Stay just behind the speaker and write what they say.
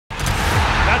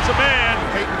a man.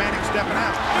 Peyton Manning stepping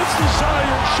out. It's the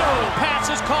Zion Show. Pass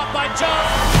is caught by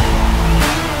Jones.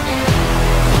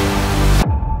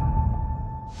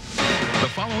 The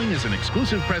following is an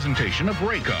exclusive presentation of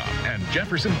Raycom and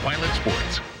Jefferson Pilot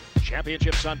Sports.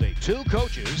 Championship Sunday, 2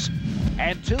 coaches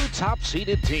and 2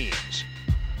 top-seeded teams.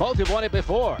 Both have won it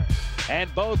before,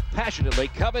 and both passionately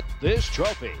covet this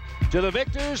trophy. To the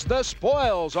victors, the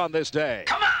spoils on this day.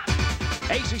 Come on!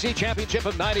 ACC Championship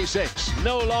of '96.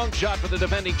 No long shot for the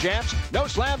defending champs. No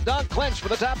slam dunk clinch for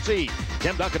the top seed.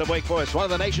 Tim Duncan of Wake Forest, one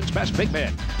of the nation's best big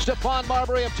men. Stephon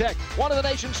Marbury of Tech, one of the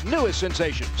nation's newest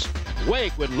sensations.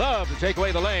 Wake would love to take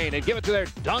away the lane and give it to their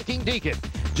dunking deacon.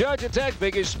 Georgia Tech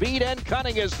figures speed and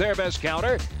cunning is their best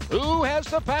counter. Who has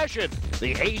the passion?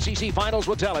 The ACC Finals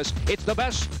will tell us it's the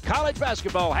best college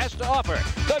basketball has to offer.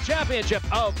 The championship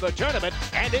of the tournament,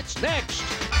 and it's next.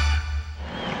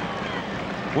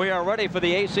 We are ready for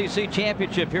the ACC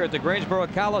Championship here at the Greensboro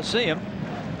Coliseum.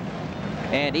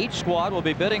 And each squad will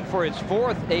be bidding for its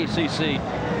 4th ACC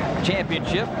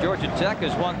Championship. Georgia Tech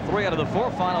has won 3 out of the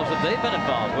 4 finals that they've been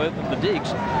involved with. The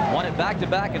Deacs won it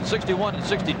back-to-back in '61 and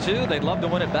 '62. They'd love to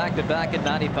win it back-to-back in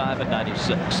 '95 and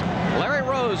 '96. Larry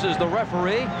Rose is the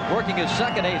referee, working his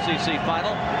 2nd ACC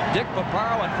final. Dick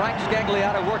Paparo and Frank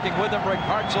Scagliata working with him. Rick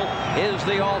Hartzell is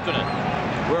the alternate.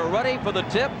 We're ready for the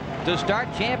tip to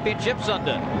start Championship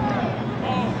Sunday.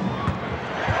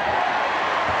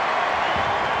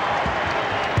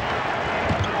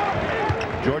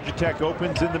 Georgia Tech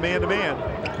opens in the man-to-man.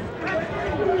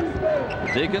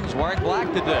 Deacons wearing black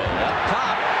today. Up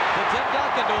top to Tim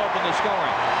Duncan to open the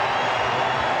scoring.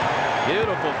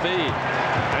 Beautiful feed.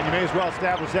 And you may as well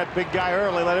establish that big guy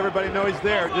early. Let everybody know he's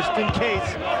there, just in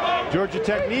case Georgia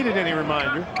Tech needed any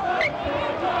reminder.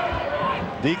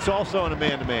 Deacs also in a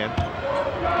man-to-man.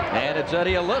 And it's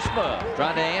Eddie Alisma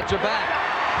trying to answer back.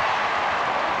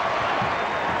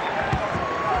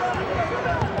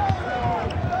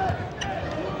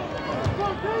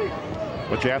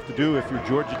 What you have to do if you're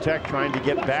Georgia Tech trying to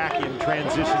get back in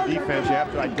transition defense, you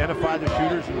have to identify the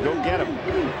shooters and go get them.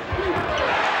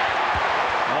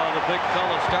 Oh, the big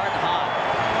fella starting hot.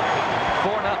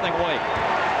 4-0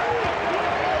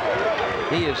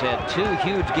 Wake. He has had 2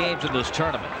 huge games in this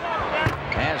tournament,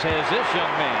 as has this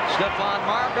young man, Stephon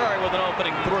Marbury, with an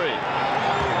opening 3.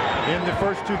 In the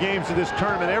first 2 games of this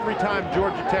tournament, every time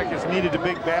Georgia Tech has needed a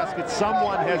big basket,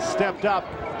 someone has stepped up,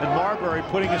 and Marbury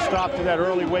putting a stop to that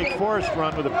early Wake Forest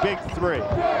run with a big 3.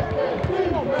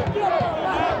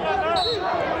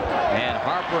 And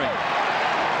Harpering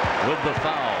with the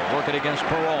foul, working against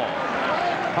Parole.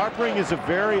 Harpering is a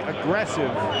very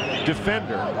aggressive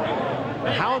defender.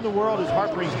 And how in the world is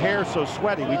Harpering's hair so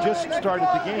sweaty? We just started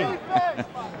the game.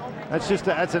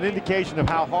 That's an indication of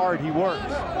how hard he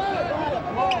works.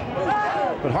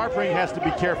 But Harpering has to be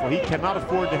careful. He cannot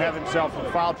afford to have himself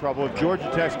in foul trouble if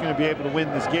Georgia Tech's going to be able to win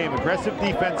this game. Aggressive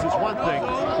defense is one thing,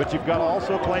 but you've got to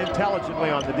also play intelligently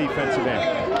on the defensive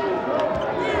end.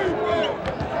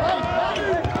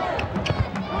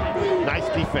 Nice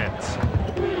defense.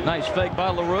 Nice fake by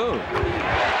LaRue.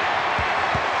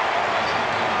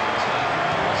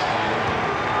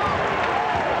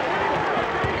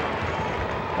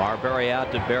 Marbury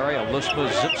out to Berry. Alisma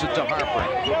zips it to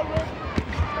Harpering.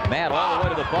 Matt all the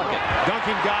way to the bucket.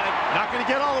 Duncan got it. Not going to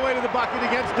get all the way to the bucket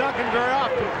against Duncan very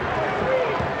often.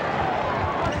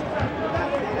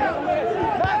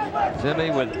 Timmy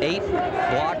with 8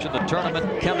 blocks in the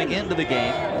tournament coming into the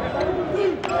game.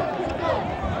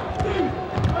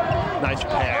 Nice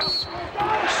pass.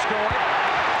 Scored.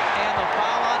 And the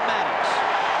foul on Maddox.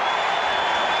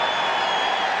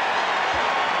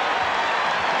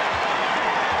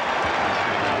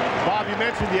 Bob, you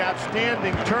mentioned the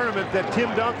outstanding tournament that Tim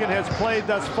Duncan has played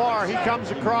thus far. He comes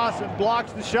across and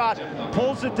blocks the shot,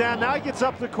 pulls it down. Now he gets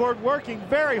up the court, working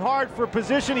very hard for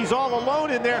position. He's all alone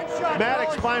in there.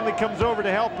 Maddox finally comes over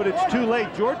to help, but it's too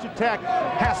late. Georgia Tech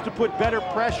has to put better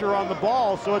pressure on the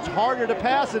ball, so it's harder to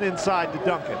pass it inside to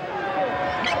Duncan.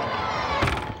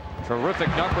 Terrific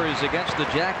numbers against the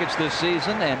Jackets this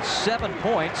season, and 7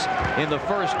 points in the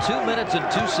first 2 minutes and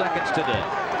 2 seconds today.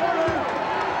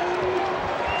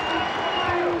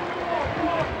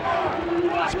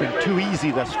 It's been too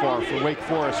easy thus far for Wake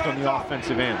Forest on the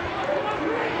offensive end.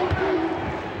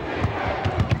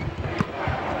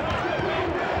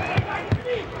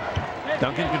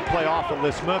 Duncan can play off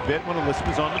Alisma a bit when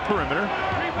Alisma's on the perimeter.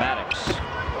 Maddox.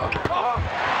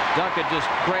 Duncan just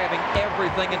grabbing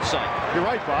everything in sight. You're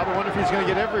right, Bob. I wonder if he's going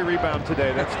to get every rebound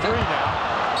today. That's 3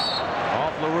 now.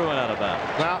 Off LaRue and out of bounds.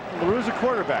 Well, LaRue's a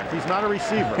quarterback. He's not a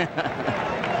receiver.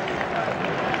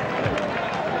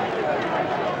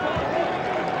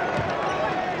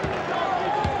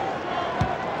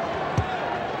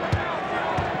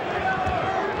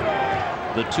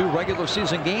 The 2 regular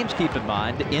season games, keep in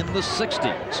mind, in the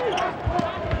 60s.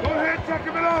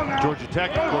 Georgia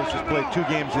Tech, of course, has played 2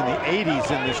 games in the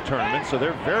 80s in this tournament, so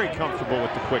they're very comfortable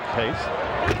with the quick pace.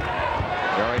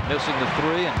 Barry missing the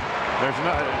 3, and there's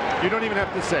no, you don't even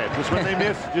have to say it. Just when they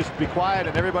miss, just be quiet,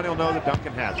 and everybody will know that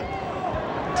Duncan has it.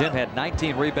 Tim had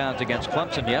 19 rebounds against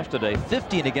Clemson yesterday,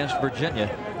 15 against Virginia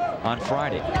on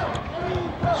Friday.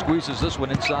 Squeezes this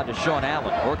one inside to Sean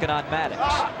Allen, working on Maddox,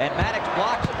 and Maddox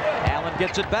blocks it. Allen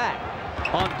gets it back,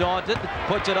 undaunted,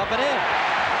 puts it up and in.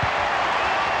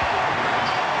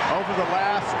 Over the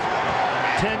last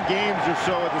 10 games or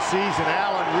so of the season,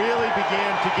 Allen really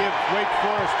began to give Wake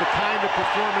Forest the kind of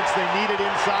performance they needed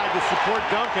inside to support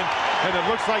Duncan, and it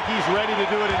looks like he's ready to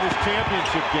do it in this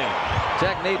championship game.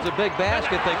 Tech needs a big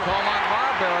basket. They call on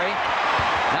Marbury.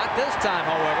 Not this time,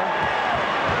 however.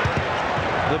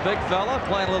 The big fella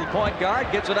playing a little point guard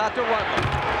gets it out to Rutland.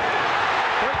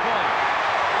 3-pointer.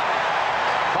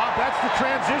 Bob, that's the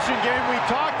transition game we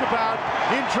talked about.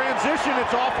 In transition,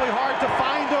 it's awfully hard to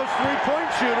find those 3-point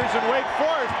shooters, and Wake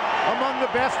Forest among the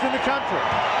best in the country.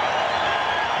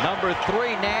 Number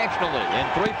 3 nationally in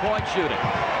 3-point shooting.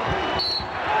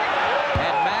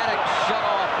 And Maddox shut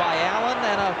off by Allen,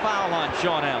 and a foul on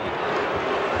Sean Allen.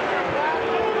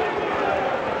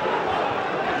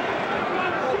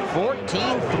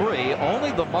 14-3,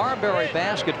 only the Marbury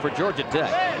basket for Georgia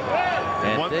Tech.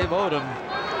 And Dave Odom,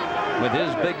 with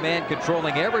his big man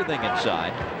controlling everything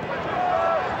inside.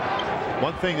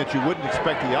 One thing that you wouldn't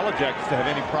expect the Yellow Jackets to have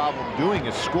any problem doing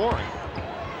is scoring.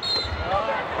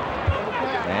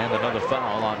 And another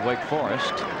foul on Wake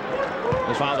Forest.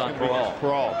 This one's on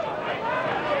Peral.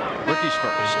 Ricky's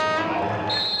first.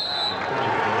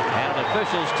 And an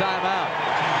official's timeout.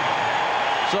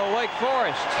 So Wake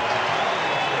Forest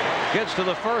gets to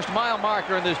the first mile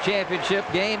marker in this championship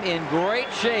game in great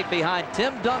shape behind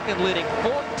Tim Duncan, leading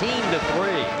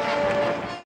 14-3.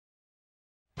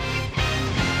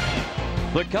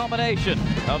 The culmination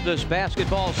of this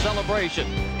basketball celebration,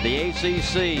 the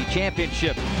ACC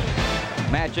Championship,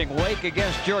 matching Wake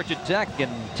against Georgia Tech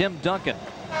and Tim Duncan.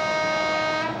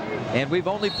 And we've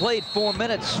only played 4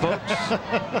 minutes, folks.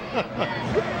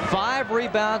 5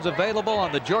 rebounds available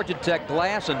on the Georgia Tech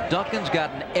glass, and Duncan's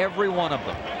gotten every one of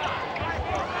them.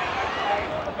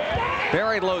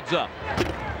 Barry loads up.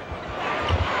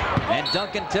 And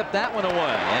Duncan tipped that one away,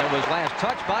 and it was last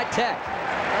touched by Tech.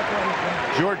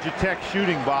 Georgia Tech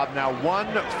shooting, Bob, now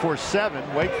 1 for 7.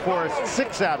 Wake Forest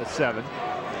 6 out of 7.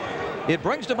 It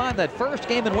brings to mind that first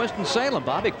game in Winston-Salem.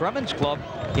 Bobby Cremins' club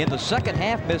in the second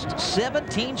half missed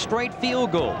 17 straight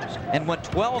field goals and went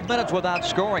 12 minutes without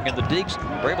scoring, and the Deacs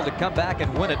were able to come back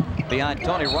and win it behind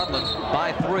Tony Rutland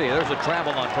by 3. There's a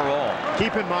travel on Peral.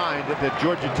 Keep in mind that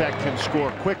Georgia Tech can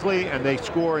score quickly, and they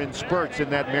score in spurts. In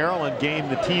that Maryland game,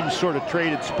 the teams sort of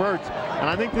traded spurts, and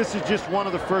I think this is just one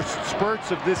of the first spurts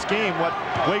of this game. What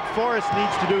Wake Forest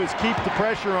needs to do is keep the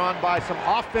pressure on by some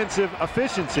offensive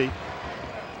efficiency.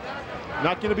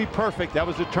 Not going to be perfect. That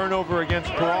was a turnover against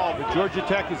Peral, but Georgia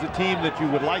Tech is a team that you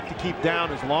would like to keep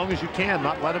down as long as you can,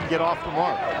 not let them get off the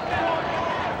mark.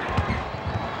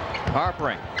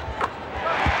 Harpering.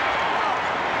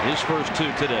 His first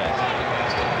 2 today.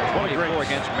 24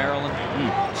 against Maryland.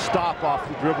 Stop off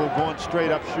the dribble, going straight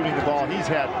up, shooting the ball. He's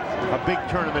had a big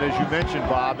tournament, as you mentioned,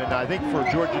 Bob, and I think for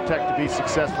Georgia Tech to be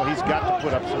successful, he's got to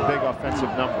put up some big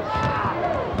offensive numbers.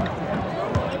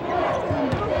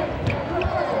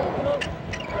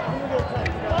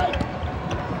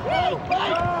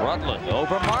 Rutland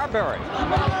over Marbury.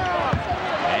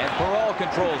 And Peral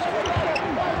controls it.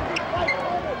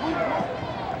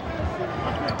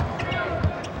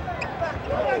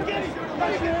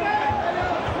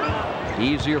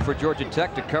 Easier for Georgia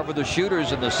Tech to cover the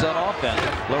shooters in the set offense.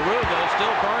 LaRue, though,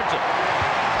 still burns it.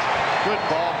 Good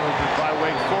ball movement by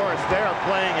Wake Forest. They are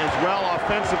playing as well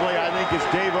offensively, I think, as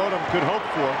Dave Odom could hope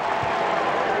for.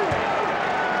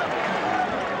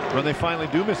 When they finally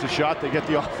do miss a shot, they get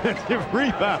the offensive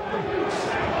rebound.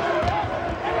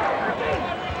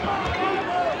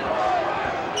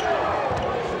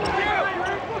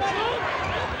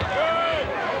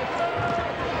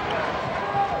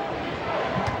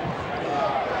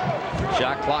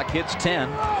 Shot clock hits 10.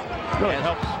 Really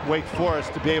helps Wake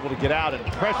Forest to be able to get out and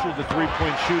pressure the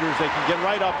 3-point shooters. They can get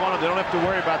right up on them. They don't have to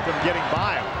worry about them getting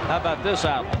by them. How about this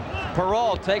outlet?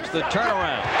 Peral takes the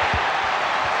turnaround.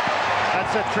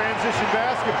 That's a transition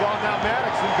basketball. Now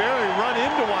Maddox and Barry run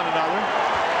into one another.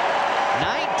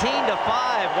 19-5,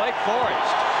 Wake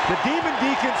Forest. The Demon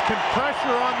Deacons can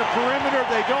pressure on the perimeter.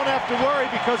 They don't have to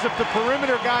worry, because if the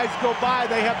perimeter guys go by,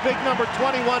 they have big number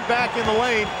 21 back in the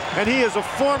lane, and he is a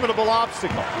formidable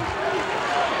obstacle.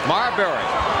 Marbury,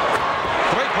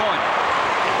 3-pointer.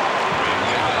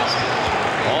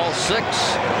 All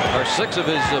six of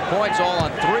his points all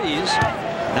on threes.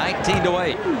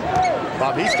 19-8.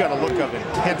 Bob, he's got a look of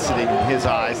intensity in his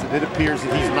eyes, and it appears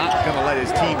that he's not going to let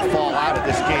his team fall out of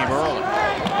this game early.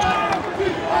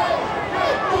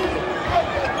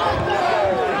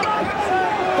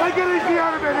 Take it easy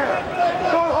out of it here.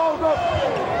 Don't hold up.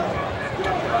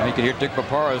 You can hear Dick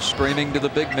Paparo screaming to the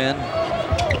big men.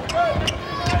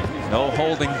 No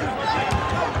holding.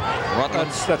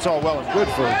 That's all well and good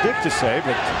for Dick to say,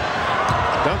 but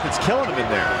Duncan's killing him in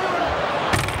there.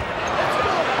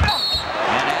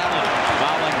 And Allen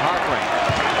fouling Harpring.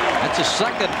 That's a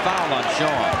second foul on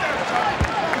Sean.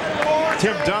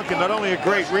 Tim Duncan, not only a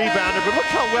great rebounder, but look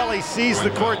how well he sees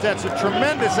the court. That's a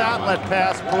tremendous outlet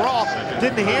pass. Peral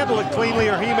didn't handle it cleanly,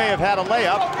 or he may have had a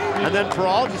layup. And then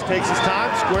Peral just takes his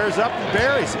time, squares up, and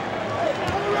buries it.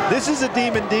 This is a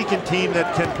Demon Deacon team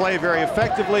that can play very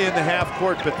effectively in the half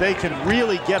court, but they can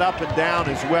really get up and down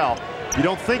as well. You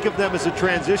don't think of them as a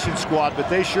transition squad, but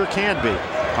they sure can be.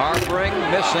 Harpring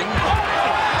missing.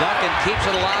 Duncan keeps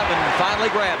it alive and finally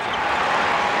grabs it.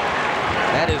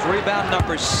 That is rebound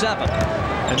number 7.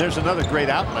 And there's another great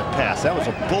outlet pass. That was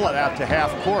a bullet out to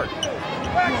half court.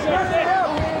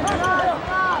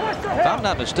 If I'm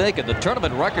not mistaken, the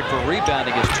tournament record for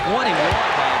rebounding is 21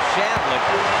 by Shavlik.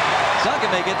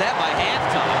 Duncan may get that by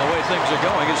halftime, the way things are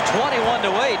going. It's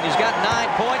 21-8, and he's got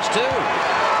 9 points, too.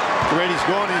 The rate he's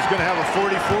going, he's going to have a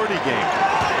 40-40 game.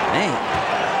 Man.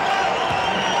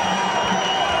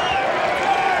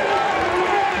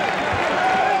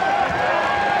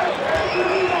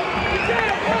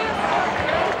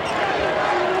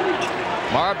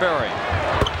 Marbury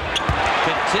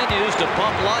continues to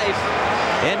pump life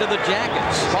into the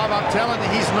Jackets. Bob, I'm telling you,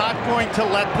 he's not going to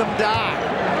let them die.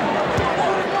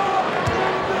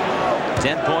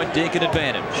 10-point Deacon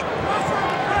advantage.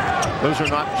 Those are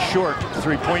not short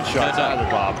three-point shots either,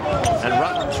 Bob. And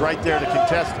Rutland's right there to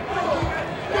contest it.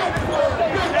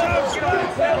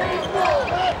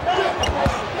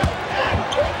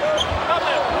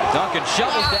 Duncan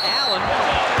shovels to Allen.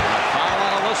 Foul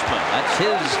on Listman. That's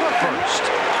his first.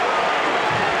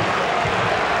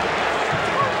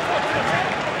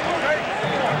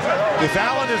 If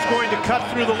Allen is going to cut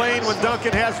through the lane when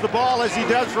Duncan has the ball, as he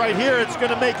does right here, it's going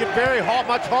to make it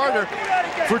much harder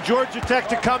for Georgia Tech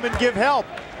to come and give help.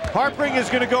 Harpring is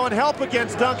going to go and help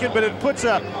against Duncan, but it puts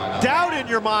a doubt in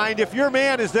your mind if your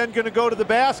man is then going to go to the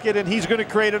basket and he's going to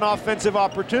create an offensive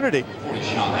opportunity.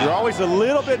 You're always a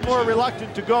little bit more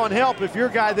reluctant to go and help if your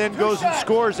guy then goes and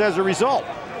scores as a result.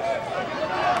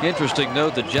 Interesting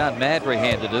note that John Madry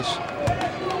handed us.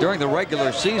 During the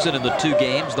regular season in the 2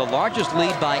 games, the largest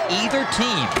lead by either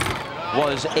team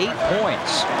was 8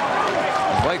 points.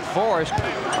 Wake Forest,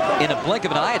 in a blink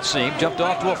of an eye it seemed, jumped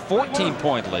off to a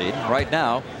 14-point lead. Right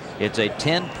now, it's a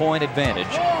 10-point advantage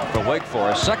for Wake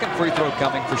Forest. Second free throw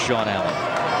coming for Sean Allen.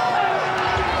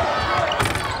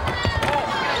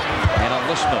 And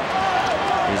Listman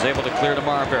is able to clear to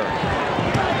Marbury.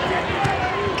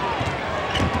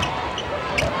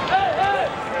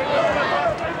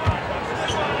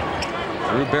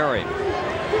 Drew Berry.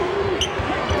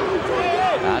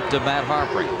 Out to Matt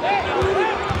Harpring.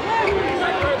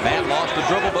 Matt lost the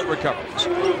dribble but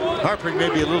recovers. Harpring may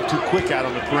be a little too quick out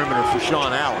on the perimeter for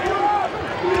Sean Allen.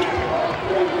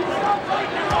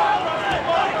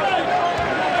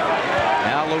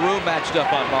 Now LaRue matched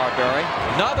up on Marbury.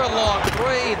 Another long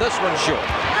 3. This one short.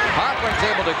 Harpring's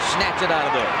able to snatch it out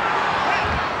of there.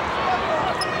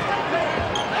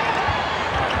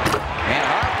 And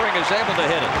Harpring is able to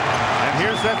hit it. And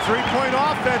here's that three-point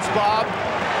offense, Bob.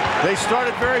 They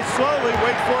started very slowly.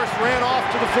 Wake Forest ran off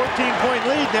to the 14-point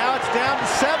lead. Now it's down to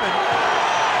 7.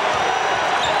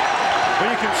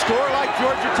 When you can score like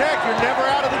Georgia Tech, you're never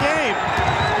out of the game.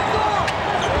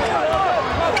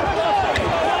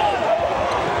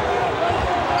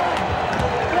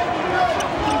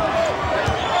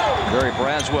 Barry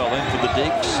Braswell in for the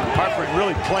Deacs. Harpring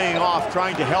really playing off,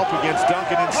 trying to help against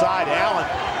Duncan inside. Allen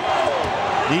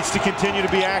needs to continue to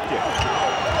be active.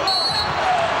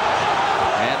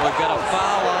 And we've got a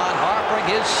foul on Harpring,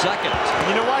 his second.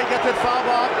 You know why he got that foul,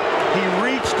 Bob? He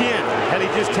reached in. Had he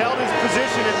just held his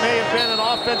position, it may have been an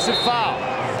offensive foul.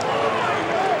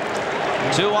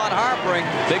 2 on Harpring.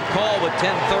 Big call with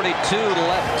 10:32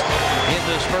 left in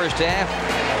this first half.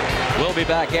 We'll be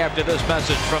back after this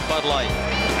message from Bud Light.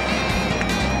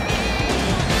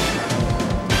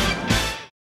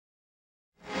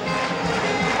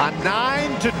 A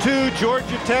 9-2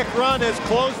 Georgia Tech run has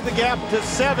closed the gap to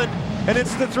 7, and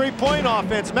it's the three-point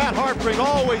offense. Matt Harpring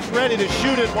always ready to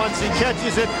shoot it once he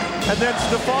catches it, and then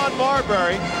Stephon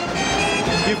Marbury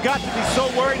You've got to be so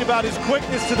worried about his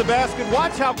quickness to the basket.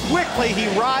 Watch how quickly he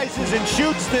rises and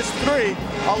shoots this three.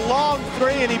 A long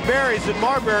three, and he buries it.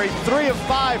 Marbury, 3 of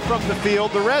 5 from the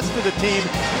field. The rest of the team,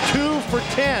 2 for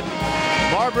 10.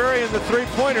 Marbury and the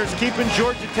three-pointers keeping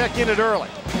Georgia Tech in it early.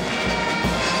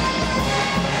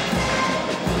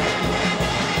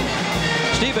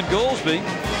 Stephen Goolsby.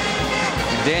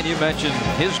 Dan, you mentioned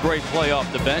his great play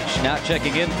off the bench. Now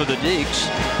checking in for the Deacs.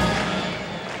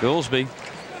 Goolsby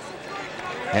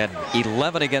had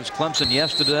 11 against Clemson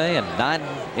yesterday and 9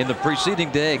 in the preceding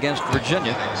day against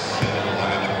Virginia.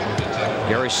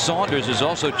 Gary Saunders is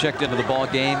also checked into the ball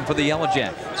game for the Yellow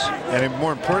Jackets. And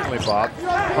more importantly, Bob,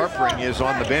 Harpering is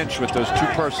on the bench with those 2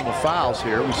 personal fouls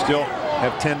here. We still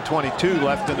have 10:22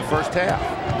 left in the first half.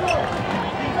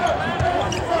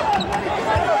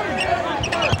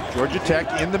 Georgia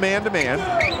Tech in the man-to-man.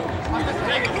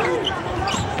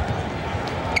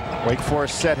 Wake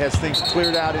Forest set has things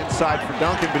cleared out inside for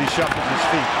Duncan, but he shuffles his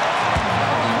feet.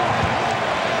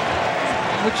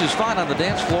 Which is fine on the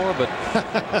dance floor, but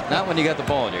not when you got the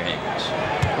ball in your hands.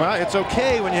 Well, it's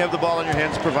okay when you have the ball in your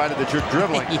hands, provided that you're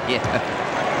dribbling. Yeah.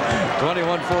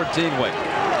 21-14 Wake.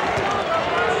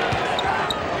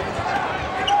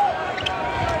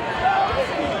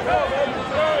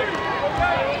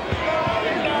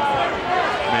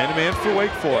 Man-to-man for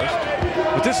Wake Forest.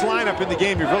 With this lineup in the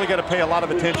game, you've really got to pay a lot of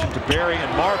attention to Barry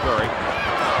and Marbury.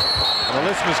 And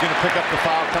Alisma's going to pick up the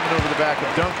foul coming over the back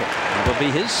of Duncan. It'll be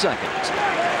his second.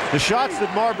 The shots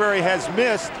that Marbury has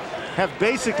missed have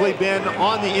basically been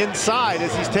on the inside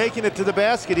as he's taking it to the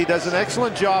basket. He does an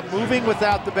excellent job moving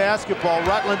without the basketball.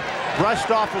 Rutland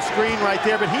brushed off a screen right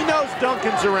there, but he knows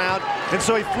Duncan's around, and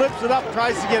so he flips it up,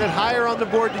 tries to get it higher on the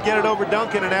board to get it over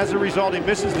Duncan, and as a result, he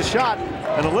misses the shot.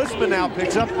 And Alisma now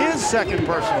picks up his second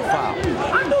personal foul.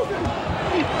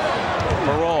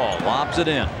 Parole lobs it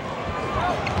in.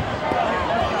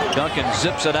 Duncan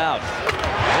zips it out.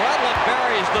 Rutland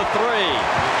buries the 3.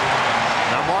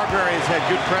 Now Marbury has had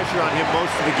good pressure on him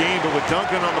most of the game, but with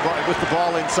Duncan on the ball, with the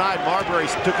ball inside, Marbury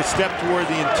took a step toward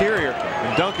the interior,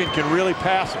 and Duncan can really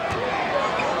pass him.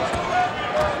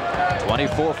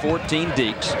 24-14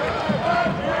 Deacs.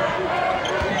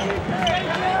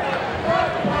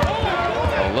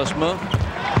 Alisma.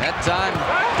 That time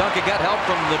Duncan got help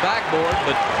from the backboard,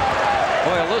 but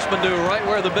boy, Alisma knew right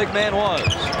where the big man was.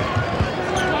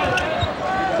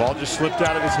 Ball just slipped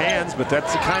out of his hands, but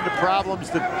that's the kind of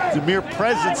problems that the mere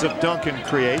presence of Duncan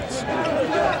creates.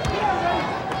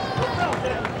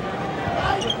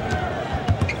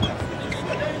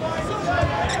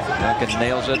 Duncan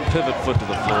nails that pivot foot to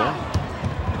the floor.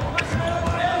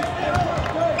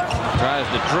 Tries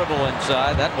to dribble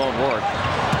inside. That won't work.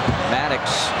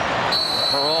 Maddox,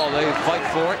 Parole, they fight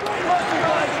for it.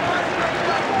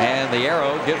 And the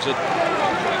arrow gives it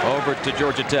over to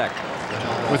Georgia Tech.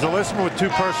 With Alisma with 2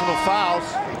 personal fouls,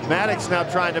 Maddox now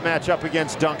trying to match up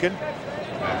against Duncan.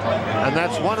 And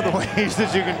that's one of the ways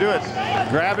that you can do it.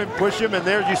 Grab him, push him, and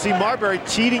there you see Marbury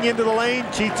cheating into the lane,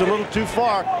 cheats a little too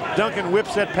far. Duncan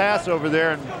whips that pass over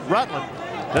there, and Rutland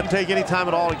doesn't take any time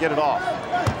at all to get it off.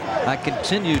 I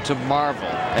continue to marvel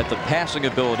at the passing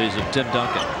abilities of Tim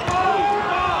Duncan.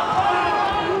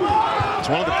 It's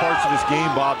one of the parts of this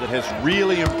game, Bob, that has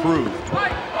really improved.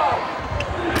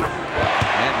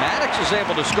 And Maddox is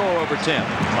able to score over Tim.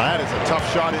 That is a tough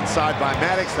shot inside by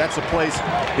Maddox. That's a place,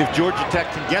 if Georgia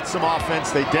Tech can get some offense,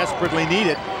 they desperately need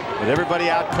it. With everybody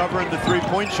out covering the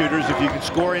 3-point shooters, if you can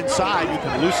score inside, you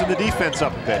can loosen the defense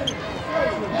up a bit.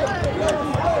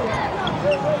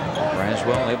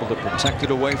 Braswell able to protect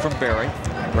it away from Barry.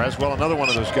 Braswell, another one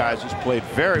of those guys who's played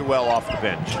very well off the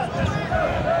bench.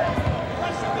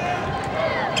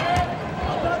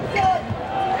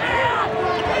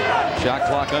 Shot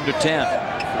clock under 10.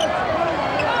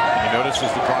 And you notice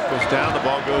as the clock goes down, the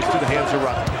ball goes to the hands of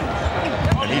Rutland.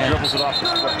 And he dribbles it off the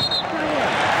foot.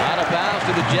 Out of bounds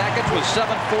to the Jackets with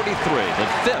 7:43. The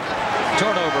 5th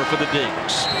turnover for the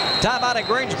Deacs. Timeout in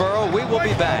Greensboro. We will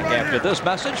be back after this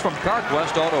message from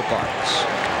CarQuest Auto Parts.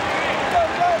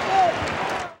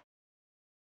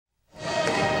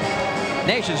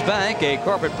 Nations Bank, a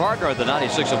corporate partner of the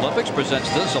 '96 Olympics, presents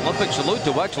this Olympic Salute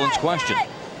to Excellence question.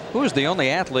 Who is the only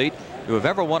athlete to have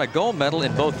ever won a gold medal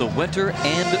in both the Winter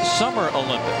and Summer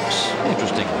Olympics?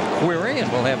 Interesting query,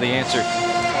 and we'll have the answer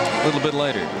a little bit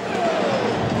later.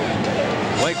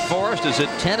 Wake Forest is at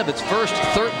 10 of its first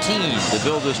 13 to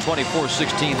build this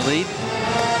 24-16 lead.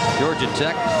 Georgia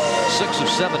Tech 6 of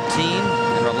 17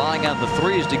 and relying on the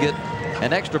threes to get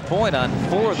an extra point on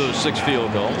 4 of those 6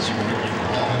 field goals.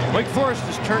 Wake Forest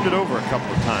has turned it over a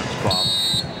couple of times, Bob.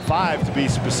 5 to be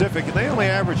specific, and they only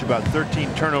average about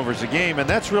 13 turnovers a game, and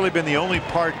that's really been the only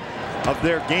part of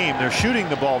their game. They're shooting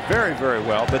the ball very, very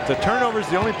well, but the turnover is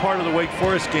the only part of the Wake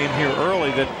Forest game here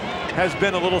early that has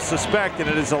been a little suspect, and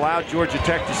it has allowed Georgia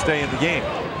Tech to stay in the game.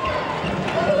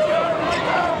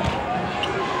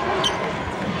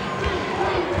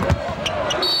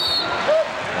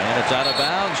 And it's out of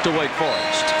bounds to Wake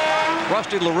Forest.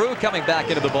 Rusty LaRue coming back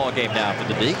into the ball game now for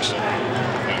the Deacs.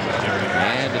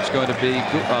 And it's going to be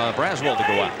Braswell to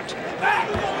go out.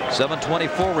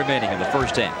 7:24 remaining in the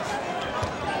first half.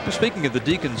 Speaking of the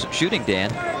Deacons shooting, Dan,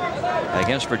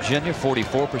 against Virginia,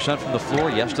 44% from the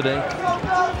floor yesterday.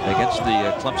 Against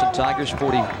the Clemson Tigers,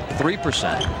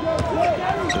 43%.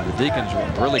 So the Deacons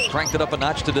really cranked it up a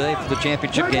notch today for the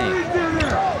championship game.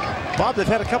 Bob, they've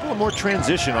had a couple of more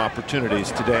transition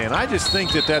opportunities today, and I just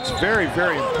think that that's very,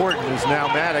 very important. Is now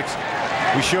Maddox.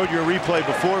 We showed you a replay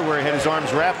before where he had his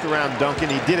arms wrapped around Duncan.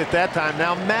 He did it that time.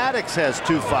 Now Maddox has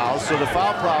 2 fouls, so the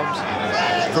foul problems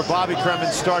for Bobby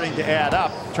Cremins starting to add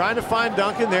up. Trying to find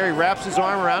Duncan there. He wraps his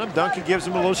arm around him. Duncan gives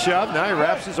him a little shove. Now he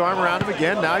wraps his arm around him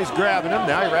again. Now he's grabbing him.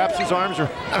 Now he wraps his arms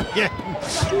around him again.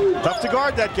 Tough to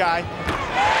guard that guy.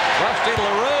 Rusty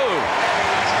LaRue.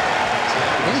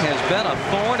 He has been a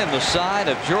thorn in the side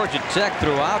of Georgia Tech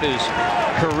throughout his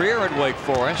career at Wake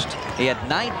Forest. He had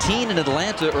 19 in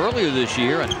Atlanta earlier this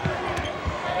year, and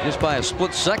just by a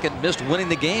split second missed winning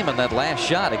the game on that last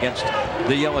shot against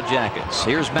the Yellow Jackets.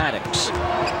 Here's Maddox.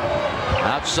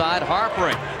 Outside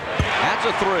Harpering. That's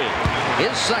a 3.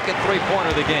 His second 3-pointer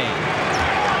of the game.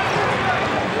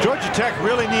 Georgia Tech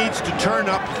really needs to turn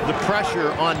up the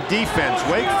pressure on defense.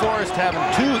 Wake Forest having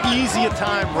too easy a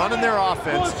time running their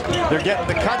offense. They're getting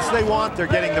the cuts they want, they're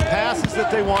getting the passes that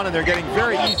they want, and they're getting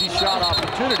very easy shot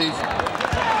opportunities.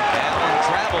 Allen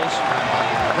travels.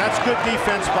 That's good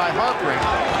defense by Harpering.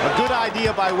 A good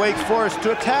idea by Wake Forest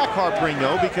to attack Harpering,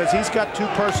 though, because he's got 2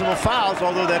 personal fouls,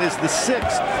 although that is the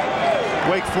 6th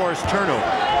Wake Forest turnover.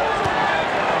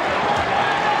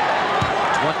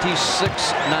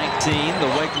 26-19. The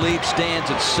Wake lead stands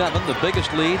at 7. The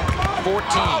biggest lead, 14. And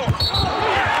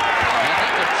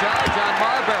that's a charge on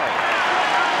Marbury.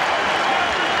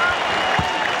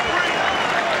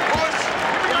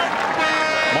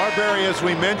 Marbury, as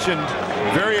we mentioned,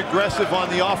 very aggressive on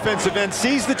the offensive end.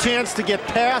 Sees the chance to get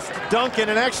past Duncan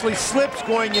and actually slips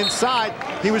going inside.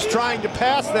 He was trying to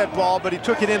pass that ball, but he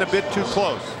took it in a bit too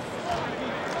close.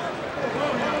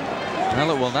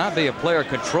 Well, it will not be a player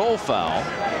control foul.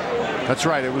 That's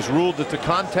right. It was ruled that the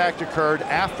contact occurred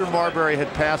after Marbury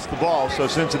had passed the ball. So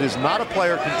since it is not a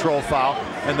player control foul,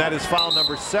 and that is foul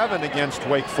number 7 against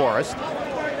Wake Forest,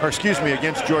 or excuse me,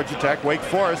 against Georgia Tech, Wake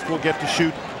Forest will get to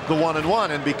shoot the 1-and-1.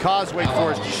 And because Wake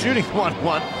Forest is shooting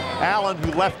 1-1, Allen,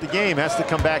 who left the game, has to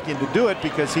come back in to do it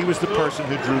because he was the person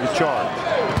who drew the charge.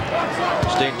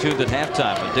 Stay tuned at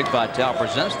halftime when Dick Vitale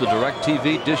presents the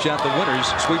DirecTV Dish Out the Winners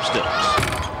sweepstakes.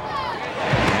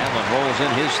 Rolls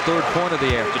in his 3rd point of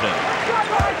the afternoon.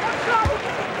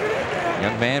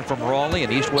 Young man from Raleigh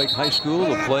and East Wake High School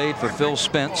who played for Phil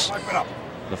Spence,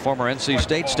 the former NC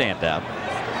State standout,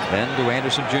 then to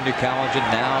Anderson Junior College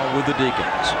and now with the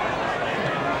Deacons.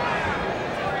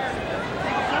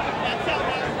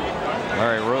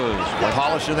 Larry Rose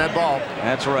polishing that ball.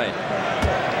 That's right.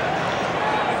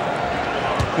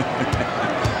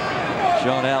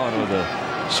 Sean Allen with a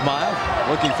smile,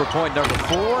 looking for point number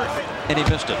 4, and he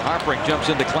missed it. Harpering jumps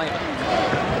in to claim it.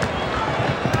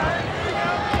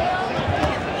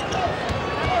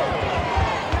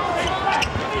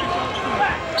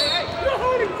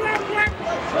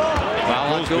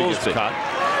 Foul on Goolsby.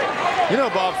 You know,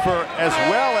 Bob, for as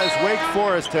well as Wake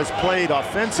Forest has played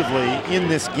offensively in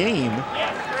this game,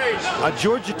 a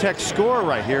Georgia Tech score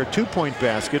right here, a 2-point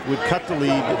basket, would cut the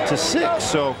lead to 6.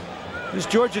 So this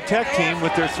Georgia Tech team,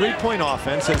 with their 3-point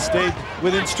offense, has stayed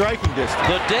within striking distance.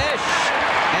 The dish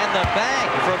and the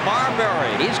bank for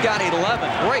Marbury. He's got 11.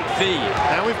 Great feed.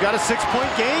 Now we've got a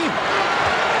 6-point game.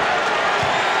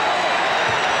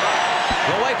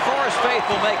 The Wake Forest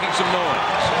faithful making some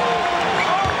noise,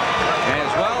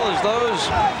 as well as those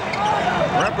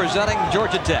representing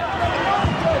Georgia Tech.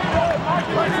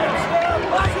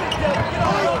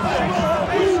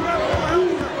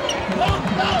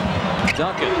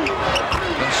 Duncan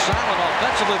been silent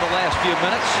offensively the last few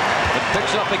minutes, but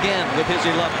picks up again with his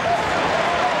 11th.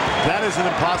 That is an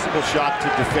impossible shot to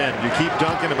defend. You keep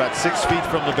Duncan about 6 feet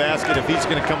from the basket. If he's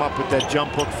going to come up with that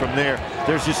jump hook from there,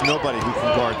 there's just nobody who can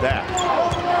guard that.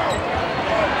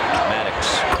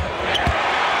 Maddox.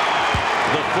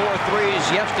 The 4 threes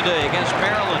yesterday against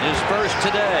Maryland, his first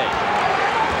today.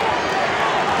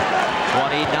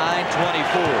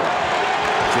 29-24.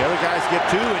 The other guys get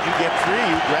 2 and you get 3.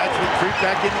 You gradually creep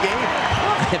back in the game.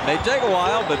 It may take a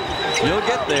while, but you'll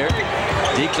get there.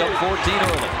 Deacs up 14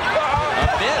 early. A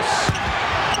miss.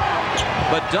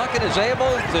 But Duncan is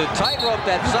able to tightrope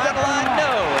that sideline.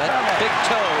 No, that big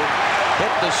toe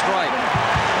hit the stripe.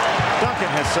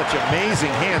 Duncan has such amazing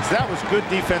hands. That was good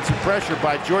defensive pressure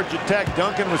by Georgia Tech.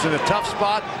 Duncan was in a tough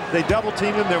spot. They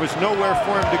double-teamed him. There was nowhere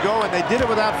for him to go, and they did it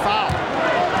without foul.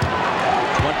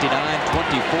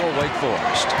 29-24 Wake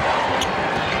Forest.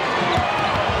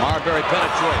 Marbury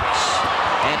penetrates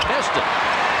and missed it.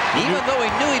 Even though he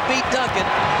knew he beat Duncan,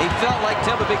 he felt like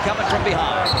Tim would be coming from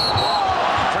behind.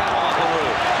 Travel on the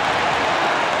roof.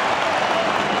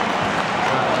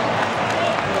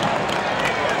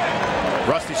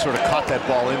 Rusty sort of caught that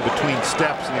ball in between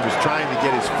steps, and he was trying to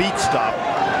get his feet stopped.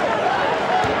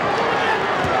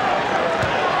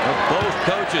 Both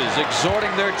coaches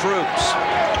exhorting their troops.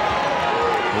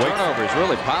 Turnovers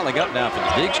really piling up now for the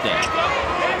Deacs team.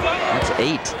 That's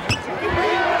 8.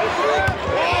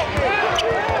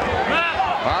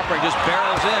 Harper just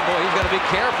barrels in. Boy, he's got to be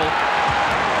careful.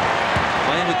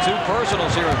 Playing with 2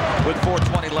 personals here with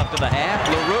 4:20 left in the half.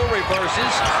 LaRue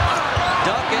reverses.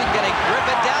 Duncan getting grip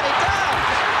it down. He does.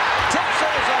 Tips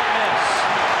it his own miss.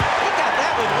 He got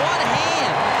that with one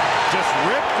hand. Just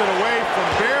ripped it away from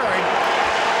Barry.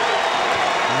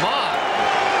 My.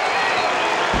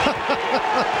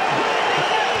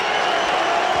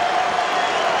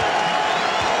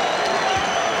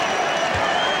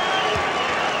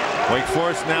 Wake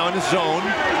Forest now in the zone.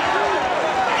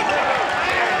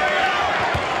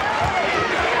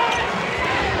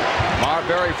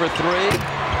 Marbury for 3.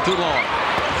 Too long.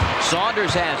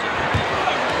 Saunders has it.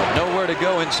 But nowhere to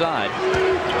go inside.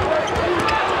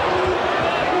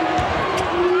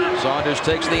 Saunders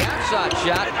takes the outside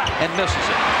shot and misses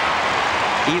it.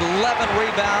 11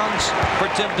 rebounds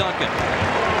for Tim Duncan.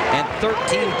 And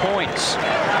 13 points.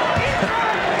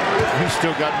 He's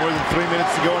still got more than 3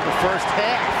 minutes to go in the first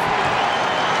half.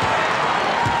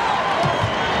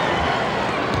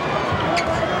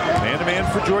 Man-to-man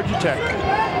for Georgia Tech.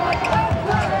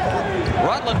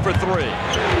 Rutland for 3.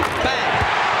 Bang!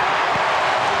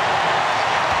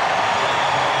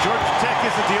 Georgia Tech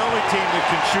isn't the only team that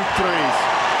can shoot threes.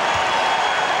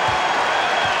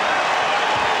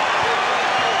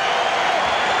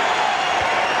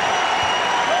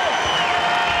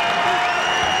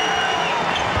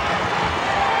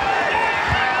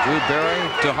 Barry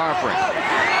to Harper.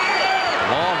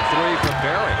 Long 3 for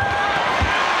Barry.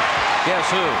 Guess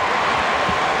who?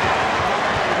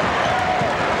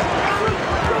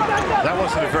 That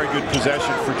wasn't a very good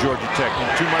possession for Georgia Tech. In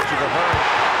too much of a hurry.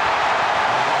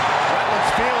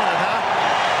 Rutland's feeling it, huh?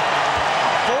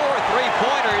 4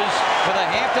 3-pointers for the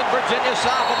Hampton, Virginia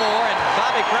sophomore, and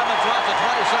Bobby Cremins wants a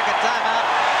 20-second timeout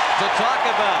to talk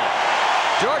about it.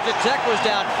 Georgia Tech was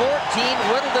down 14,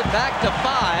 whittled it back to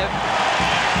 5.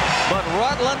 But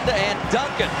Rutland and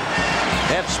Duncan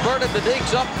have spurted the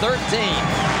Deacs up 13.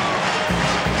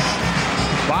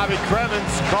 Bobby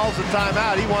Cremins calls a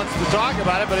timeout. He wants to talk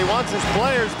about it, but he wants his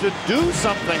players to do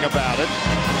something about it.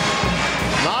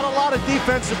 Not a lot of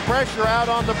defensive pressure out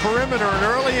on the perimeter, and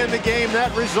early in the game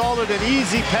that resulted in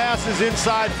easy passes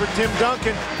inside for Tim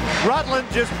Duncan. Rutland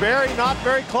just not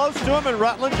very close to him, and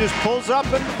Rutland just pulls up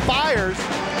and fires.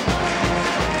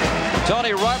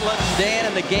 Tony Rutland, Dan,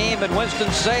 in the game in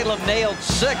Winston-Salem nailed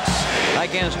 6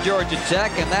 against Georgia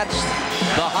Tech, and that's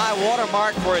the high water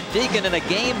mark for a Deacon in a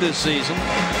game this season.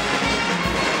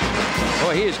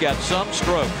 Boy, he's got some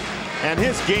stroke. And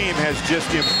his game has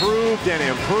just improved and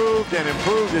improved and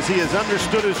improved as he has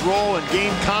understood his role and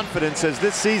gained confidence as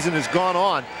this season has gone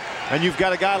on. And you've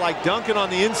got a guy like Duncan on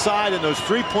the inside and those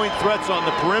 3-point threats on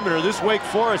the perimeter. This Wake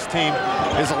Forest team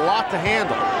is a lot to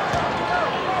handle.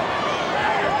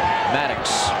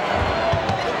 Maddox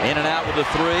in and out with the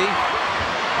 3.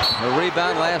 The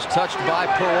rebound last touched by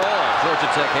Perall. Georgia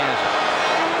Tech has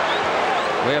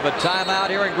it. We have a timeout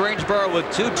here in Greensboro with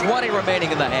 2:20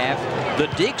 remaining in the half. The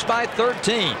Deacs by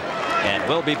 13. And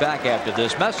we'll be back after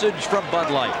this message from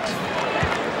Bud Light.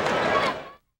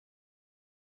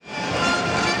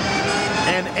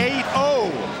 An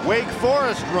 8-0 Wake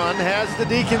Forest run has the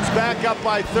Deacons back up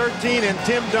by 13, and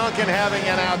Tim Duncan having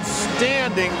an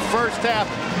outstanding first half.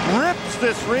 Rips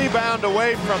this rebound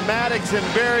away from Maddox,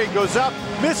 and Barry goes up,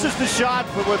 misses the shot,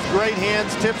 but with great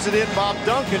hands tips it in. Bob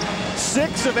Duncan,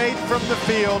 6 of 8 from the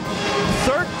field,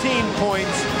 13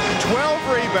 points, 12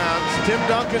 rebounds. Tim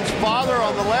Duncan's father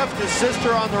on the left, his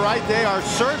sister on the right. They are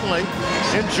certainly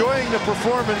enjoying the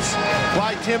performance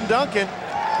by Tim Duncan.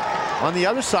 On the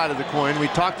other side of the coin, we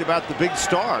talked about the big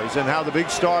stars and how the big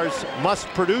stars must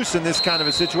produce in this kind of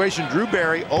a situation. Drew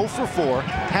Barry, 0 for 4,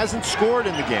 hasn't scored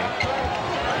in the game.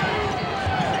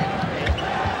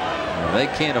 They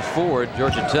can't afford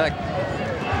Georgia Tech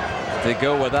to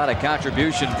go without a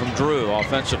contribution from Drew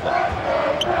offensively.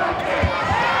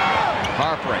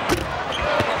 Harpering.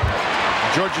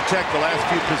 Georgia Tech, the last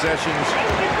few possessions,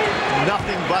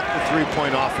 nothing but the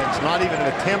three-point offense. Not even an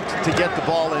attempt to get the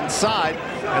ball inside,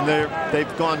 and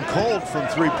they've gone cold from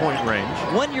three-point range.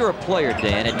 When you're a player,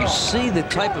 Dan, and you see the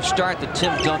type of start that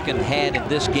Tim Duncan had in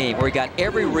this game, where he got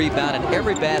every rebound and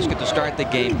every basket to start the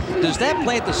game, does that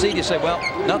plant the seed? You say, well,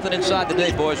 nothing inside the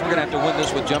day, boys. We're going to have to win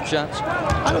this with jump shots?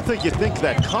 I don't think you think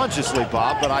that consciously,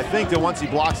 Bob, but I think that once he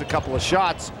blocks a couple of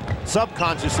shots,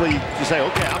 subconsciously you say,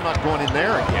 okay, I'm not going in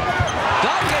there again.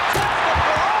 Duncan takes the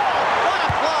ball. What a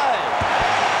play!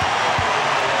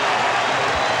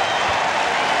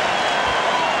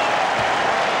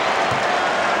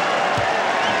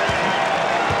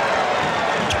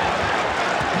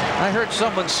 I heard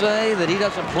someone say that he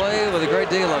doesn't play with a great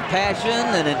deal of passion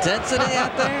and intensity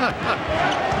out there.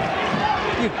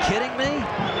 Are you kidding me?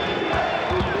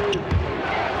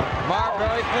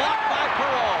 Marbury blocked by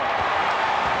Perrault.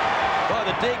 Boy,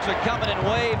 the Deacs are coming in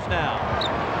waves now.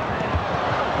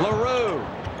 LaRue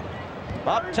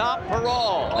up top.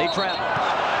 Perrault. He travels.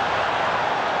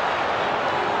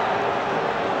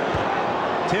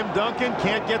 Tim Duncan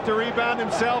can't get the rebound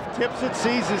himself, tips it,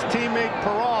 sees his teammate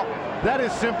Perrault. That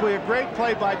is simply a great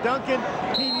play by Duncan.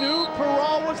 He knew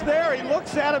Perrault was there. He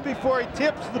looks at him before he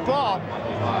tips the ball.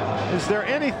 Is there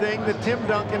anything that Tim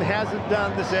Duncan hasn't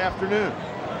done this afternoon?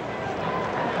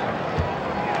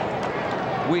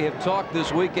 We have talked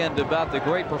this weekend about the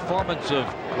great performance of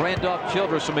Randolph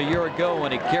Childress from a year ago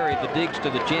when he carried the Deacs to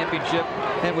the championship,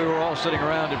 and we were all sitting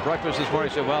around at breakfast this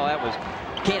morning and said, well, that was,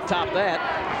 can't top that.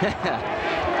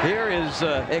 Here is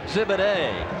Exhibit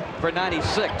A for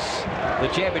 96, the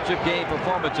championship game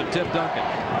performance of Tim Duncan.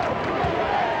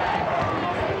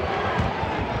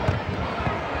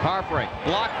 Harpering,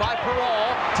 blocked by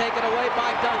Perrault, taken away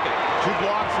by Duncan. 2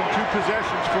 blocks and 2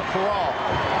 possessions for Perrault.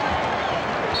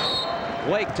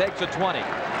 Wake takes a 20.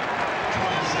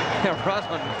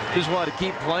 Rutland just wanted to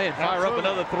keep playing, fire up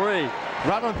another 3.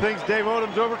 Rutland thinks Dave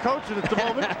Odom's overcoaching at the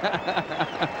moment.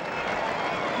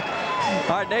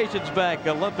 Our nation's back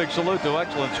Olympic salute to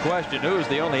excellence question. Who is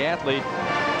the only athlete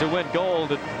to win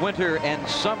gold at Winter and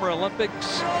Summer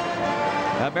Olympics?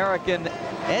 American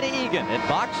Eddie Egan in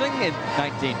boxing in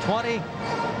 1920,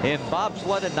 in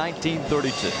bobsled in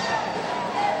 1932.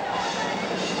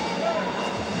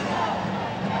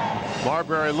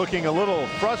 Marbury looking a little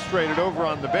frustrated over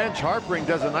on the bench. Harpering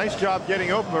does a nice job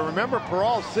getting open, but remember,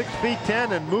 Perrault's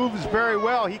 6'10" and moves very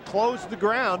well. He closed the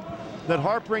ground that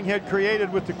Harpering had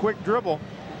created with the quick dribble.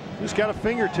 He's got a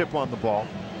fingertip on the ball.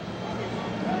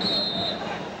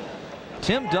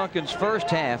 Tim Duncan's first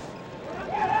half,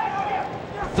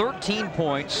 13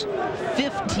 points,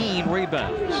 15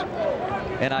 rebounds.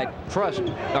 And I trust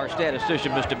our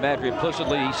statistician, Mr. Madry,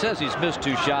 implicitly. He says he's missed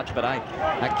 2 shots, but I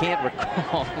can't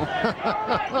recall.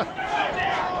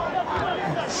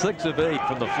 6 of 8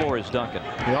 from the floor is Duncan.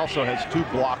 He also has 2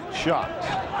 blocked shots.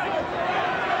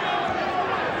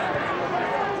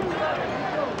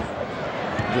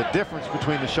 The difference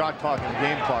between the shot clock and the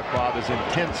game clock, Bob, is in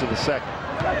tenths of a second.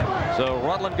 So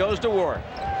Rutland goes to work.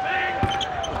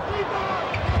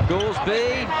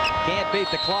 Goolsby can't beat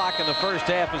the clock, and the first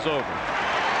half is over.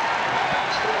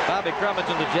 Bobby Cremins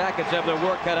and the Jackets have their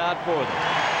work cut out for them.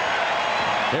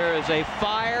 There is a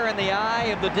fire in the eye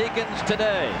of the Deacons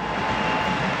today.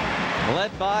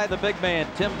 Led by the big man,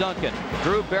 Tim Duncan.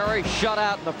 Drew Barry shut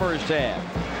out in the first half.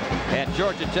 And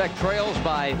Georgia Tech trails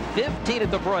by 15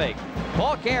 at the break.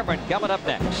 Paul Cameron coming up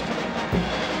next.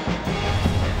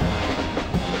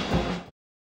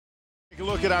 Take a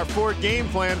look at our 4 game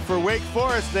plan for Wake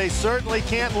Forest. They certainly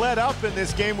can't let up in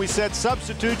this game. We said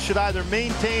substitutes should either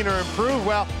maintain or improve.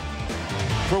 Well,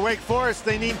 for Wake Forest,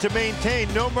 they need to maintain.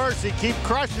 No mercy. Keep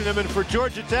crushing them. And for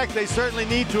Georgia Tech, they certainly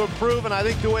need to improve. And I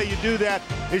think the way you do that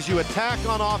is you attack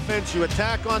on offense, you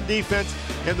attack on defense.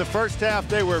 In the first half,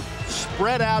 they were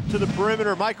spread out to the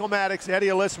perimeter. Michael Maddox, Eddie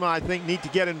Elisma, I think, need to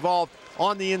get involved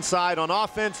on the inside on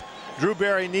offense. Drew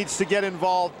Barry needs to get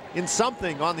involved in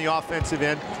something on the offensive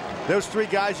end. Those 3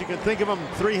 guys, you can think of them,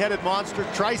 3-headed monster.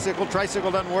 Tricycle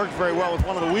doesn't work very well with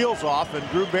one of the wheels off, and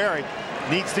Drew Barry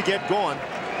needs to get going.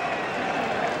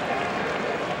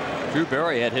 Drew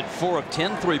Barry had hit 4 of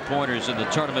 10 3-pointers in the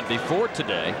tournament before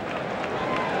today.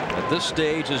 At this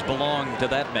stage has belonged to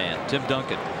that man, Tim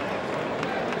Duncan.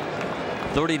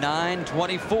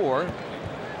 39-24.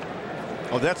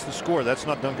 Oh, that's the score. That's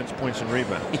not Duncan's points and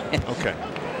rebounds. Okay.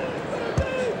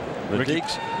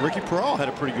 Ricky Perrault had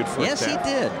a pretty good first half. Yes, he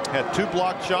did. Had 2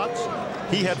 blocked shots.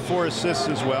 He had 4 assists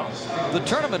as well. The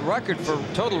tournament record for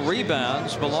total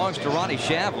rebounds belongs to Ronnie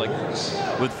Shavlik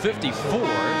with 54.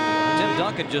 Tim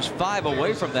Duncan just 5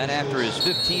 away from that after his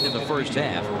 15 in the first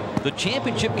half. The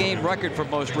championship game record for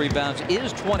most rebounds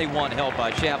is 21, held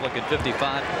by Shavlik at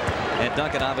 55. And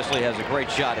Duncan obviously has a great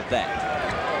shot at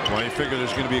that. Well, you figure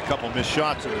there's going to be a couple missed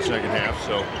shots in the second half,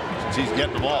 so since he's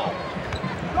getting them all.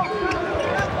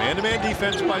 Man-to-man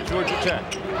defense by Georgia Tech.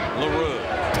 LaRue.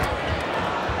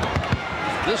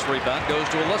 This rebound goes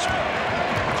to Lisman.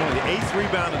 It's only the 8th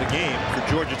rebound of the game for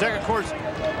Georgia Tech. Of course,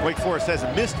 Wake Forest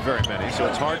hasn't missed very many, so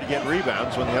it's hard to get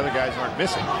rebounds when the other guys aren't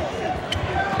missing.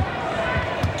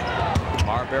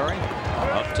 Marbury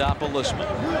up top of Lisman.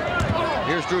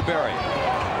 Here's Drew Berry.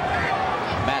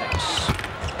 Maddox.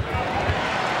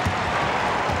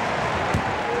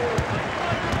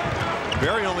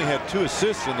 Berry only had 2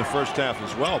 assists in the first half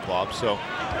as well, Bob, so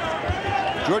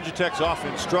Georgia Tech's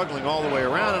offense struggling all the way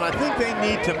around, and I think they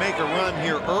need to make a run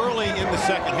here early in the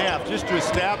second half just to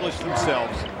establish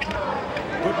themselves.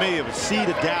 Put maybe a seed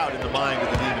of doubt in the mind of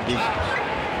the Demon Deacons.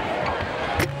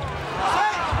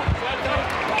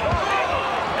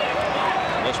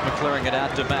 Lisman clearing it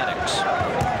out to Maddox.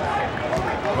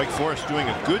 Wake Forest doing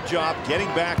a good job getting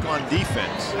back on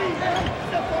defense.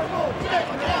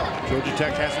 Georgia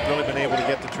Tech hasn't really been able to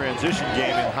get the transition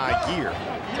game in high gear.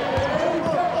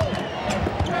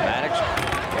 Maddox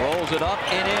rolls it up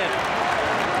and in.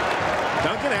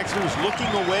 Duncan actually was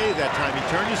looking away that time. He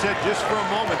turned his head just for a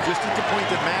moment, just at the point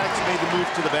that Maddox made the move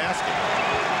to the basket.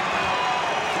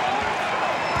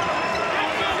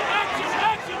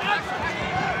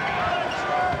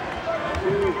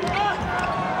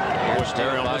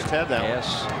 Terry almost had that.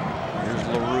 Yes. Here's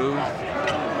LaRue.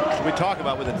 So we talk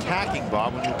about with attacking,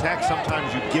 Bob. When you attack,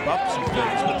 sometimes you give up some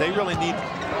things, but they really need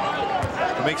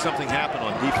to make something happen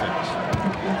on defense.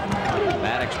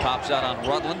 Maddox pops out on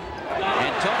Rutland,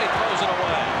 and Tony throws it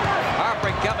away.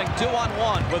 Harpring coming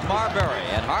 2-on-1 with Marbury,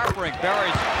 and Harpring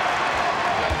buries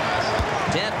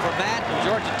 10 for Matt, and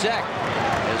Georgia Tech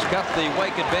has cut the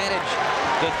Wake advantage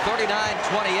to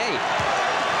 39-28.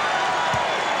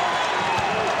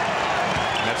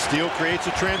 That steal creates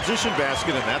a transition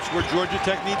basket, and that's where Georgia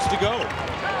Tech needs to go.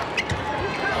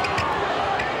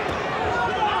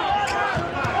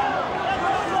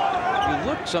 You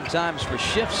look sometimes for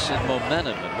shifts in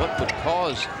momentum and what would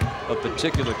cause a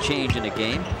particular change in a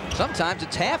game. Sometimes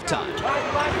it's halftime.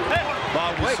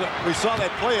 Bob, we saw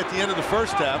that play at the end of the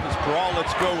first half as Peral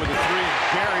lets go with a 3 and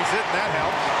carries it, and that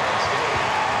helps.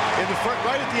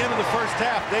 Right at the end of the first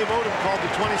half, Dave Odom called the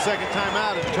 22nd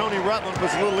timeout, and Tony Rutland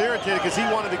was a little irritated because he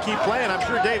wanted to keep playing. I'm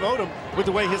sure Dave Odom, with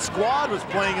the way his squad was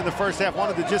playing in the first half,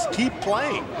 wanted to just keep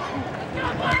playing.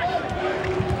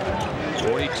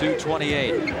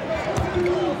 42-28.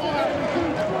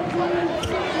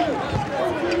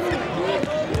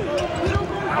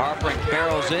 Harpring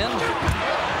barrels in.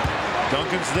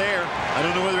 Duncan's there. I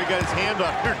don't know whether he got his hand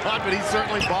on it or not, but he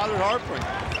certainly bothered Harpring.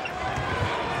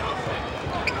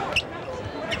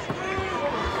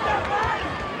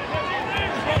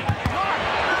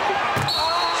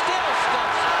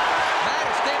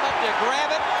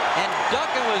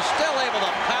 Duncan was still able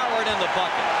to power it in the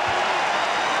bucket.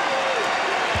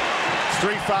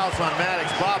 3 fouls on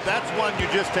Maddox. Bob, that's one you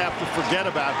just have to forget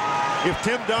about. If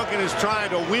Tim Duncan is trying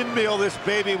to windmill this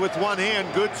baby with one hand,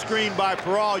 good screen by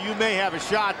Peral, you may have a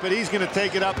shot, but he's going to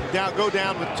take it up and down, go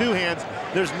down with 2 hands.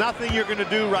 There's nothing you're going to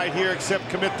do right here except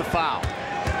commit the foul.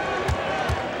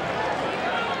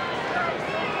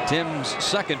 Tim's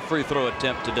second free throw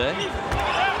attempt today.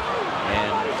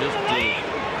 And just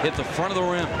hit the front of the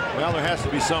rim. Well, there has to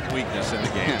be some weakness in the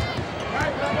game.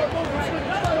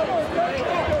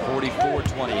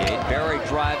 44-28. Berry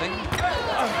driving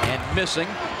and missing.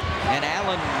 And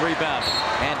Allen rebounding.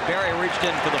 And Berry reached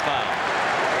in for the foul.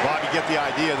 Bob, you get the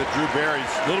idea that Drew Berry's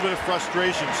a little bit of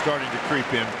frustration starting to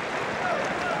creep in.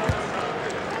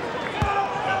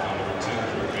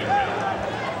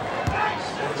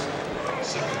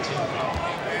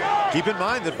 Keep in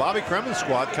mind that Bobby Cremins'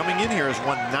 squad coming in here has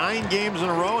won 9 games in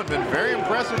a row and been very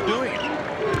impressive doing it.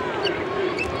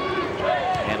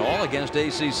 And all against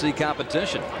ACC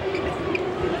competition.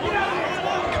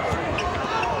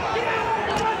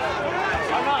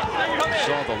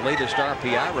 Saw the latest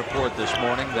RPI report this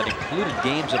morning that included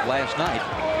games of last night.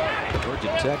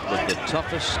 Georgia Tech with the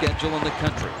toughest schedule in the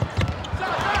country.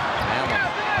 Allen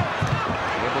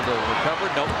able to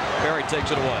recover. Nope. Berry takes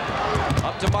it away.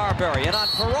 Up to Marbury. And on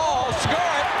Peral. Score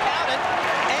it. Count it.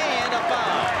 And a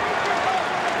foul.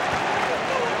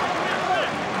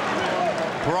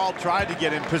 Peral tried to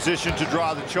get in position to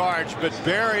draw the charge, but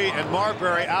Berry and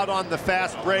Marbury out on the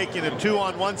fast break in a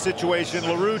 2-on-1 situation.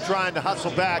 LaRue trying to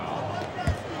hustle back.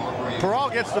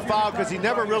 Peral gets the foul because he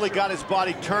never really got his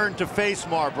body turned to face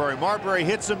Marbury. Marbury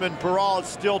hits him and Peral is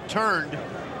still turned.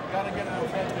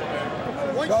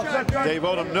 Dave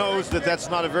Odom knows that that's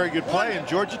not a very good play, and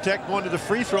Georgia Tech going to the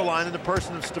free throw line in the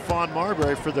person of Stephon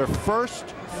Marbury for their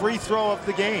first free throw of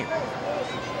the game.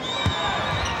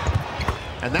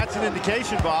 And that's an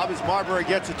indication, Bob, as Marbury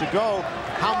gets it to go,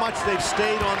 how much they've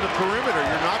stayed on the perimeter.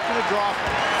 You're not going to draw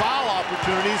foul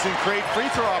opportunities and create free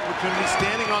throw opportunities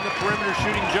standing on the perimeter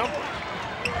shooting jumpers.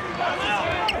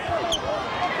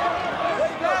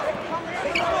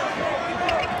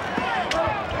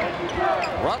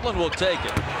 Rutland will take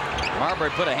it.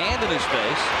 Marbury put a hand in his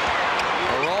face.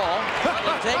 Overall,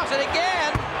 Rutland takes it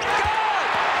again. Good!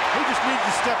 He just needs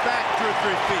to step back 2 or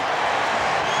 3 feet.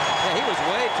 Yeah, he was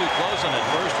way too close on that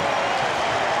first one.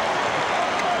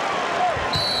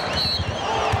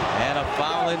 And a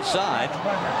foul inside.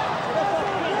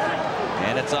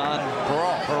 And it's on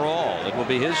Peral. It will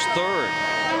be his third.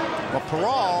 Well,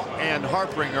 Peral and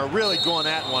Harpring are really going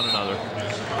at one another.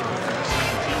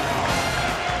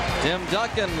 Tim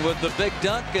Duncan with the big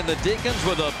dunk, and the Deacons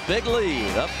with a big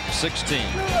lead, up 16.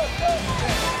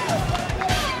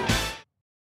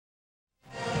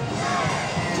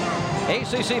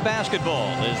 ACC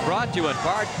basketball is brought to you in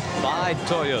part by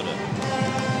Toyota.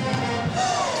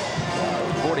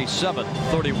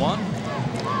 47-31.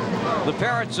 The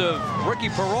parents of Ricky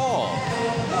Peral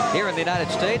here in the United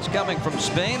States, coming from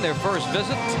Spain, their first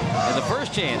visit and the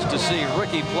first chance to see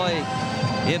Ricky play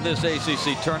in this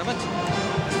ACC tournament.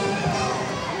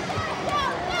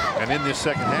 And in this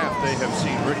second half, they have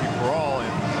seen Ricky Peral in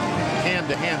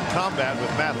hand-to-hand combat with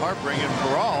Matt Harpring, and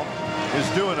Peral is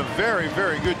doing a very,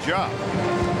 very good job.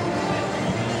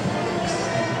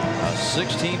 A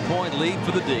 16-point lead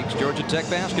for the Deacs, Georgia Tech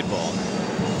basketball.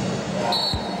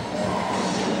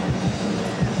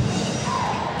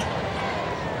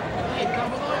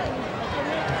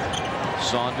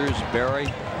 Saunders, Berry,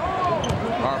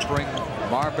 Harpring,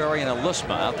 Marbury, and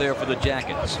Alisma out there for the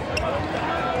Jackets.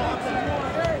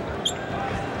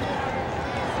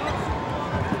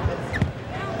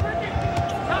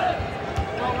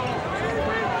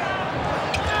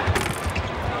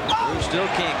 Still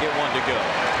can't get one to go.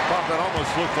 Bob, that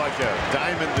almost looked like a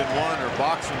diamond in one or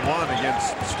box in one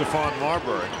against Stephon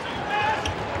Marbury.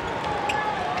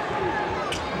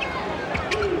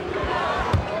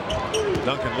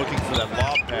 Duncan looking for that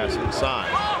lob pass inside.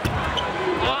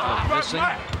 Rutland missing.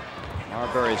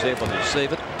 Marbury is able to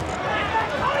save it.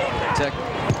 Tech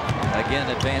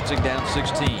again advancing down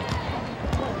 16.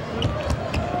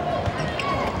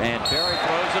 And Berry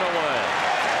throws it away.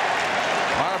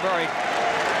 Marbury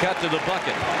cut to the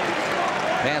bucket.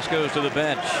 Pass goes to the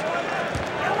bench.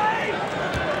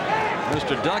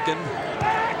 Mr. Duncan.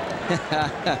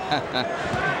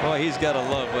 Boy, he's got to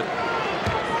love what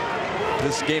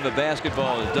this game of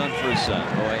basketball has done for his son.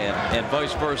 Boy, and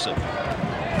vice versa.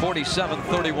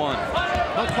 47-31.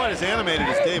 Not quite as animated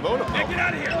as Dave Odom. Hey, get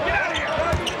out of here! Get out of here!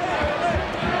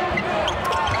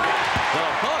 The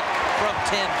hook from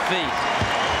 10 feet.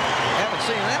 Haven't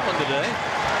seen that one today.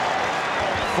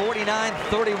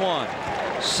 49-31.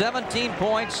 17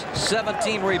 points,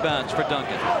 17 rebounds for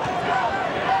Duncan.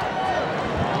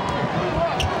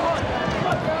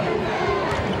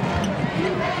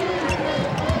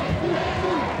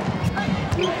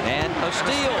 And a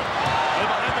steal.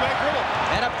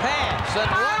 And a pass. And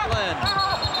Rutland.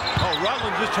 Oh,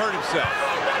 Rutland just hurt himself.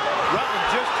 Rutland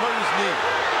just hurt his knee.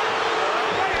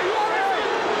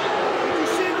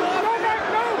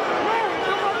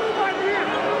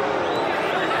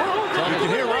 You can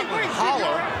hear Rutland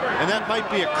holler, and that might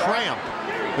be a cramp,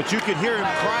 but you could hear him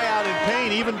cry out in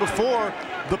pain even before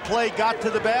the play got to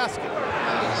the basket.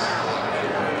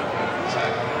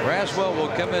 Braswell will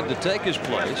come in to take his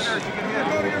place.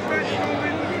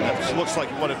 That looks like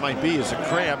what it might be is a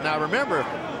cramp. Now remember,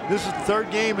 this is the third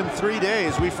game in 3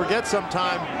 days. We forget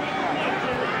sometime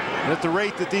at the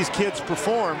rate that these kids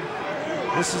perform,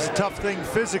 this is a tough thing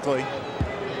physically.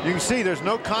 You can see there's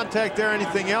no contact there,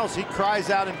 anything else. He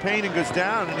cries out in pain and goes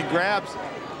down, and he grabs.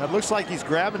 That looks like he's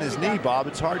grabbing his knee, Bob.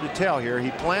 It's hard to tell here. He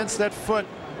plants that foot.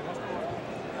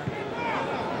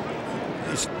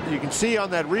 You can see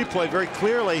on that replay very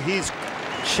clearly he's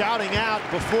shouting out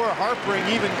before Harpring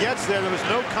even gets there. There was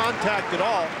no contact at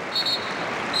all.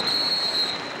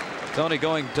 Tony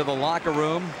going to the locker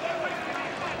room,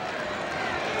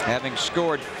 having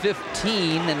scored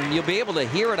 15, and you'll be able to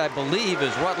hear it, I believe,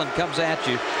 as Rutland comes at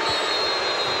you.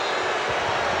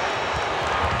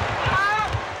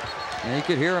 And you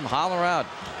could hear him holler out.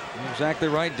 You're exactly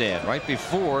right, Dan. Right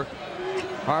before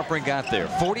Harpring got there.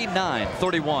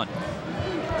 49-31.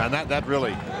 And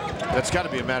that's got to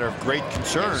be a matter of great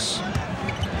concern. Yes.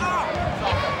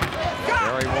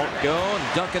 Berry won't go,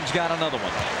 and Duncan's got another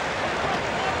one.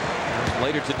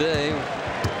 Later today,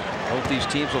 Both these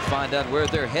teams will find out where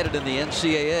they're headed in the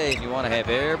NCAA, and you want to have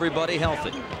everybody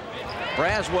healthy.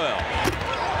 Braswell.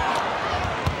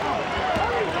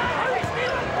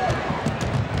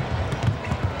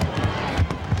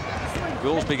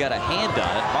 Goolsby got a hand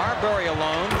on it. Marbury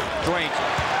alone drains it.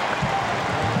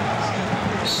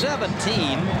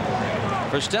 17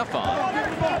 for Stephon.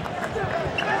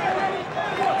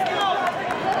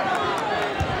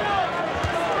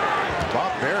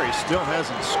 Barry still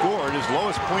hasn't scored. His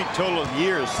lowest point total of the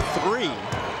year is 3.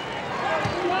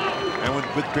 And with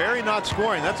Barry not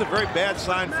scoring, that's a very bad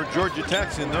sign for Georgia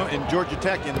Tech in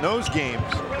those games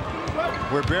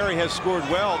where Barry has scored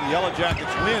well. The Yellow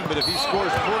Jackets win, but if he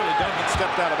scores poorly, Duncan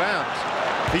stepped out of bounds.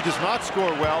 If he does not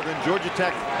score well, then Georgia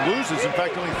Tech loses. In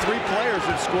fact, only 3 players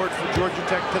have scored for Georgia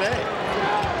Tech today.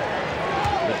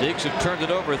 The Deacs have turned it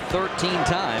over 13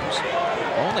 times.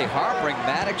 Only Harpering,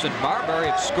 Maddox, and Marbury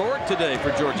have scored today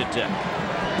for Georgia Tech.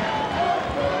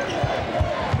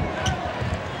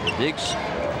 The Deacs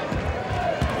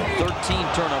 13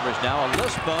 turnovers now.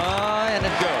 Alispa, and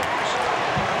it goes.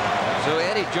 So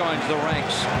Eddie joins the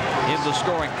ranks in the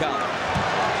scoring column.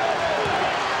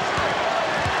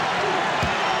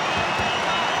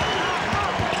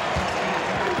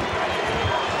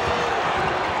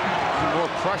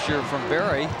 More pressure from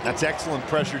Barry. That's excellent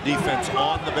pressure defense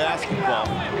on the basketball.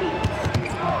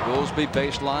 Goolsby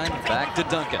baseline, back to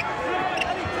Duncan.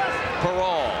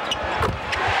 Parole.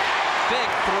 Big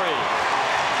 3.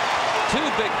 2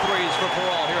 big threes for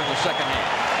Parole here in the second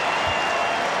half.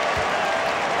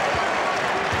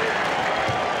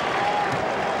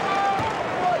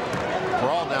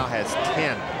 Parole now has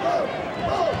 10.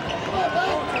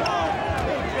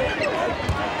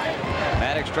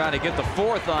 Maddox trying to get the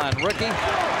 4th on Ricky.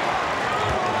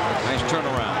 Nice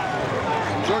turnaround.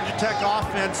 Georgia Tech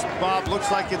offense, Bob,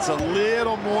 looks like it's a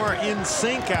little more in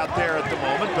sync out there at the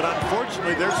moment, but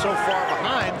unfortunately they're so far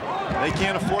behind they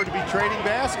can't afford to be trading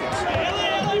baskets.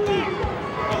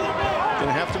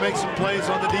 Gonna have to make some plays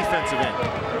on the defensive end.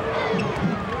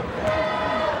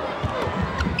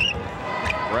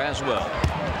 Braswell.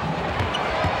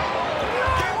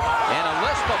 And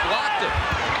Alispa blocked it.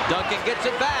 Duncan gets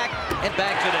it back and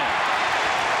banks it in.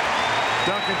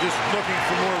 Duncan just looking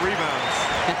for more rebounds.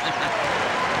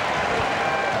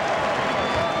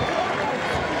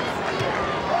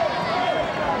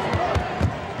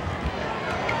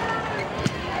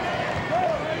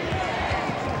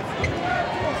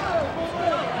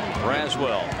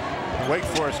 Braswell. Wake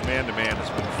Forest man-to-man has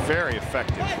been very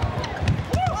effective.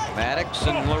 Maddox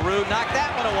and LaRue knocked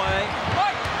that one away.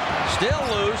 Still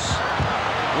loose.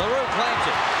 LaRue claims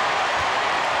it.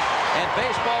 And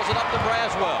baseballs it up to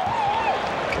Braswell.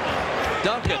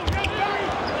 Duncan.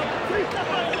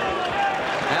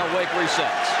 Now Wake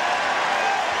resets.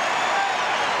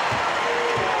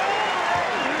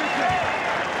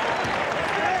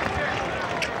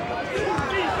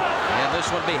 And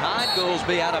this one behind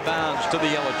Goolsby, out of bounds to the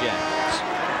Yellow Jackets.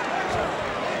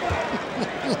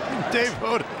 Dave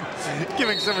Oden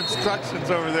giving some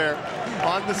instructions over there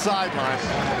on the sideline.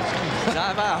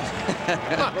 Time out.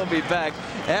 We'll be back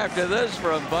after this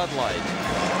from Bud Light.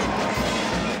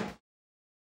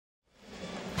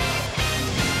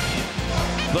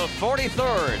 The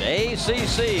 43rd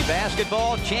ACC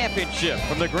Basketball Championship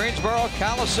from the Greensboro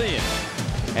Coliseum.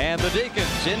 And the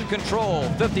Deacons in control,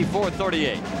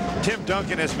 54-38. Tim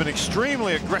Duncan has been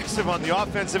extremely aggressive on the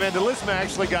offensive end. Alisma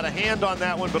actually got a hand on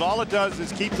that one, but all it does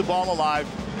is keep the ball alive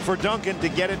for Duncan to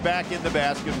get it back in the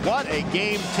basket. What a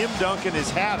game Tim Duncan is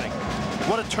having.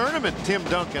 What a tournament Tim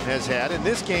Duncan has had. In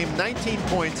this game, 19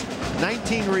 points,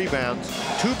 19 rebounds,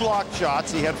 2 blocked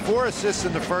shots. He had 4 assists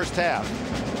in the first half.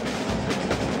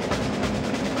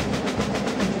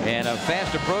 And a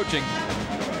fast approaching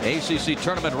ACC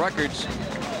tournament records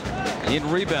in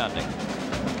rebounding.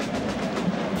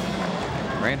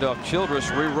 Randolph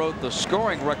Childress rewrote the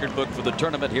scoring record book for the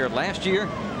tournament here last year.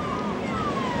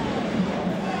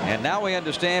 And now we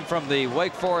understand from the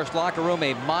Wake Forest locker room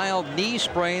a mild knee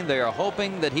sprain. They are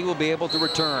hoping that he will be able to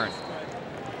return.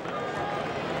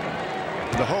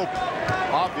 The hope,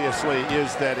 obviously,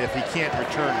 is that if he can't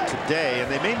return today, and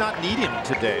they may not need him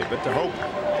today, but the hope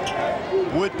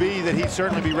would be that he'd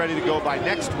certainly be ready to go by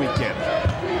next weekend.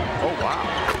 Oh, wow.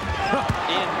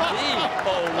 Indeed.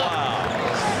 Oh, wow.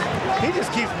 He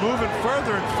just keeps moving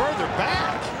further and further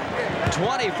back.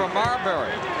 20 from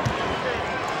Marbury.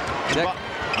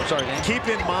 I'm sorry, Dan. Keep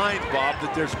in mind, Bob,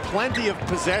 that there's plenty of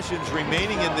possessions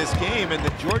remaining in this game, and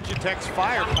the Georgia Tech's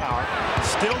firepower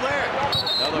still there.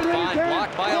 Another fine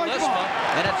block by Alisma,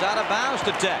 and it's out of bounds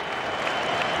to Tech.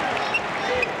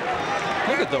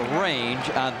 Look at the range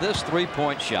on this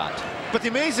three-point shot. But the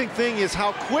amazing thing is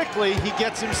how quickly he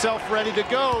gets himself ready to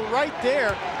go. Right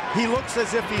there, he looks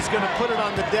as if he's going to put it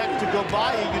on the deck to go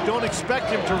by you. You don't expect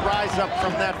him to rise up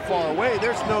from that far away.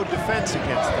 There's no defense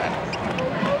against that.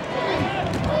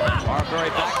 Marbury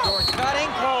backdoor cutting.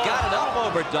 Got it up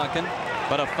over Duncan,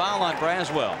 but a foul on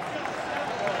Braswell.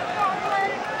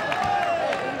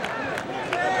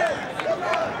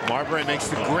 Marbury makes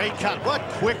the great cut. What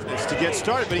quickness to get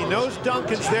started, but he knows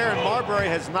Duncan's there, and Marbury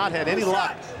has not had any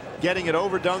luck getting it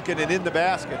over Duncan and in the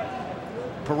basket.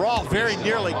 Peral very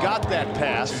nearly got that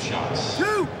pass.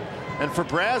 And for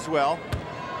Braswell,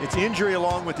 it's injury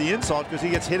along with the insult because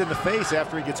he gets hit in the face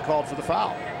after he gets called for the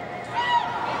foul.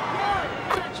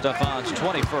 Stephon's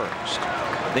 21st.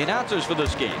 The announcers for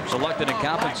this game, selected and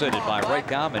compensated by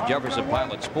Raycom and Jefferson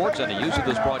Pilot Sports, and the use of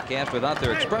this broadcast without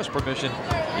their express permission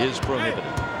is prohibited.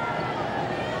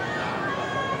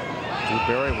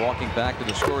 Barry walking back to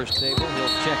the scorer's table. He'll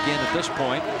check in at this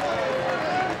point.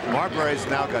 Marbury's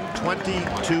now got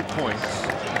 22 points.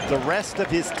 The rest of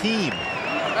his team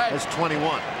has 21.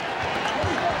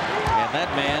 And that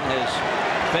man has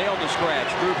failed to scratch.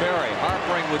 Drew Barry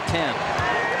harpering with 10.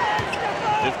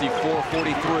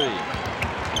 54-43.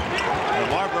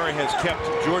 Marbury has kept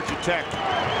Georgia Tech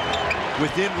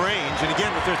within range. And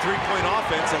again, with their three-point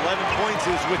offense, 11 points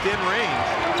is within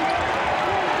range.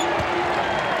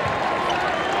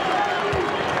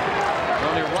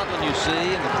 Rutland, you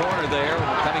see in the corner there,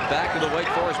 coming back to the Wake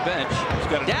Forest bench.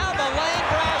 Down the lane,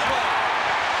 Braswell.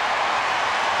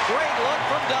 Great look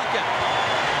from Duncan.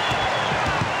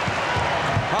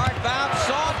 Hard bounce,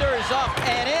 Saunders up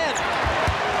and in.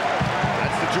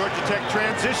 That's the Georgia Tech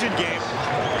transition game.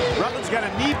 Rutland's got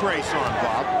a knee brace on,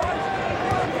 Bob.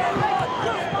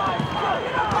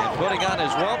 And putting on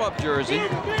his warm-up jersey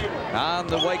on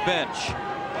the Wake bench.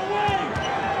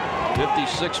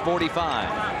 56-45.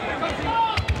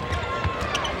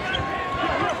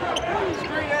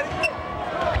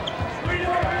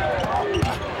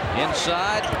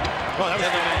 Inside. Oh, that was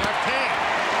the left hand.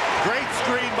 Great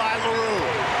screen by LaRue.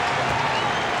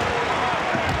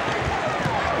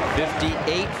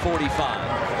 58-45.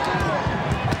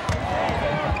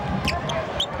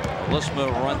 Lisma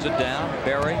runs it down.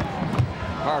 Barry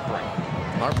harpering.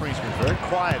 Harpering's been very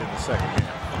quiet in the second half.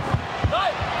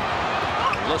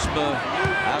 Lisma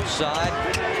outside.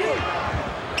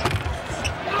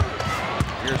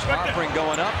 Here's Harpering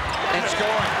going up and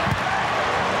scoring.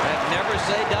 That never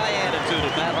say die attitude of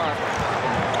Matt Harper.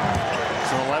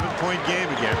 It's an 11-point game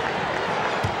again.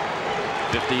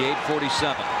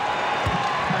 58-47.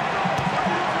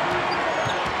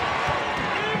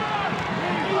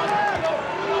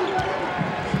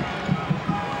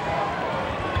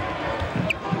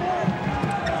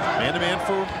 Man-to-man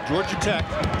for Georgia Tech.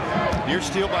 Near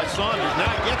steal by Saunders.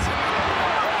 Now he gets it.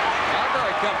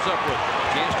 Marbury comes up with a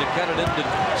chance to cut it into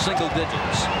single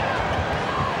digits.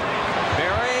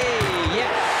 Barry,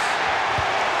 yes.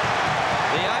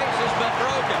 The ice has been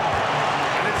broken.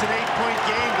 And it's an 8-point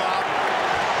game, Bob.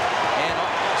 And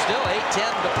still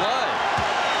 8:10 to play.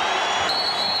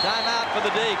 Timeout for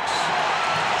the Deacs.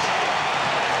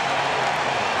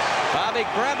 Bobby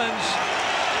Cremins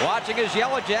watching his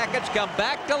Yellow Jackets come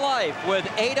back to life with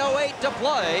 8:08 to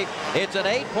play. It's an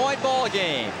 8-point ball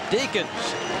game. Deacons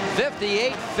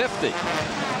 58-50.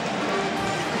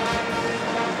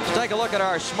 Let's take a look at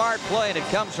our smart play, and it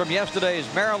comes from yesterday's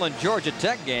Maryland-Georgia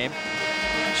Tech game.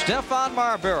 Stephon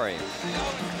Marbury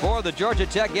for the Georgia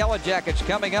Tech Yellow Jackets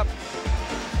coming up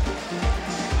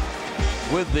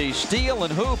with the steal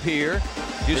and hoop here.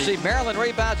 You see Maryland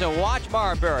rebounds, and watch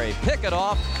Marbury pick it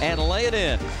off and lay it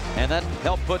in. And that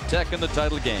helped put Tech in the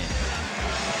title game.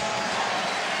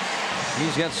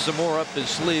 He's got some more up his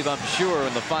sleeve, I'm sure,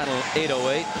 in the final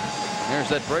 8:08. There's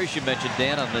that brace you mentioned,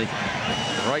 Dan, on the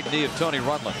right knee of Tony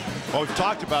Rutland. Well, we've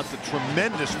talked about the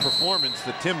tremendous performance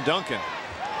that Tim Duncan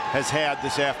has had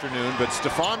this afternoon, but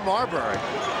Stephon Marbury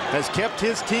has kept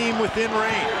his team within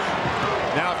range.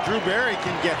 Now, if Drew Barry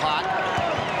can get hot,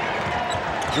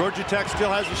 Georgia Tech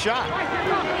still has a shot.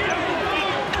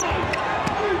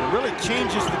 It really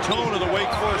changes the tone of the Wake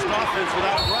Forest offense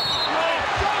without Rutland.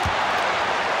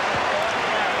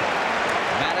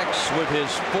 Maddox with his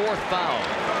 4th foul.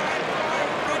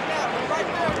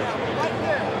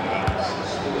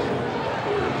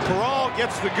 Peral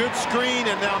gets the good screen,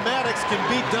 and now Maddox can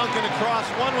beat Duncan across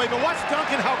one way. But watch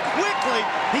Duncan, how quickly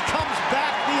he comes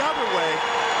back the other way.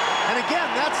 And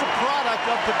again, that's a product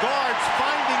of the guards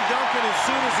finding Duncan as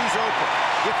soon as he's open.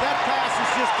 If that pass is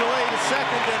just delayed a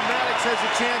second, then Maddox has a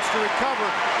chance to recover.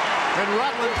 And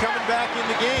Rutland coming back in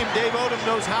the game. Dave Odom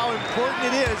knows how important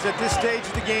it is at this stage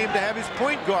of the game to have his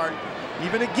point guard,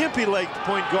 even a gimpy-legged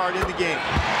point guard, in the game.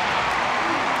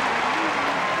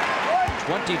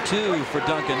 22 for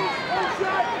Duncan. So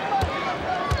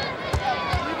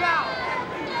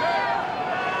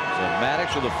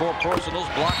Maddox with the 4 personals,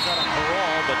 blocks out of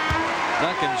Perall, but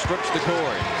Duncan strips the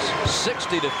cords.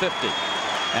 60-50.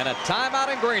 And a timeout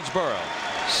in Greensboro.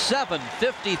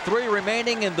 7:53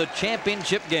 remaining in the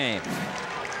championship game.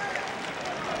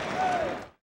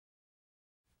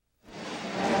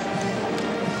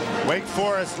 Wake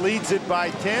Forest leads it by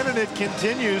 10, and it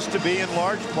continues to be in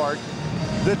large part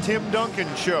the Tim Duncan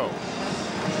show.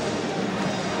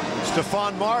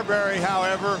 Stephon Marbury,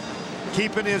 however,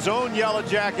 keeping his own Yellow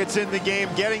Jackets in the game,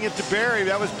 getting it to Barry.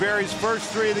 That was Barry's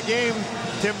first 3 of the game.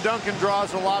 Tim Duncan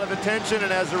draws a lot of attention,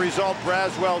 and as a result,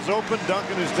 Braswell's open.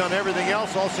 Duncan, who's done everything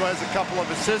else, also has a couple of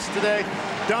assists today.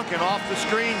 Duncan off the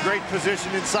screen, great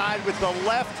position inside with the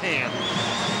left hand.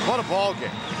 What a ball game.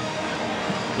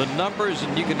 The numbers,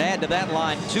 and you can add to that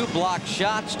line 2 blocked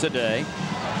shots today.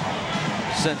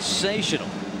 Sensational.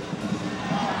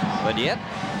 But yet,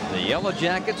 the Yellow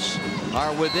Jackets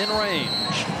are within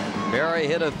range. Barry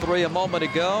hit a 3 a moment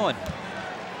ago, and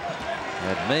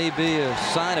that may be a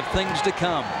sign of things to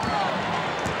come.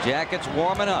 Jackets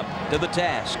warming up to the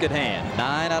task at hand.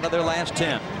 9 out of their last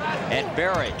 10. And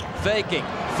Barry faking,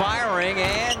 firing,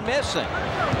 and missing.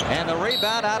 And the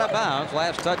rebound out of bounds.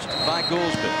 Last touched by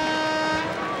Goolsby.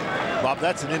 Bob,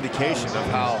 that's an indication of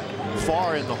how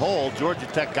far in the hole Georgia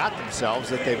Tech got themselves,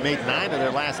 that they've made 9 of their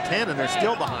last 10, and they're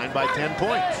still behind by 10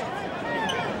 points.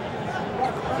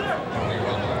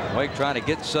 Wake trying to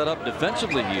get set up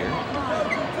defensively here.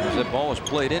 As that ball was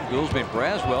played in, Goolsby and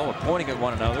Braswell were pointing at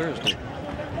one another as to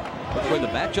which way the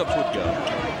matchups would go.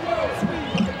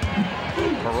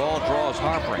 Perall draws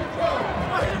Harpering.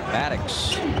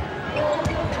 Maddox.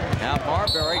 Now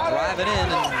Marbury driving in,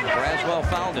 and Braswell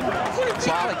fouled him.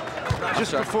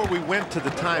 Just before we went to the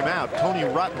timeout, Tony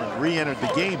Rutland re-entered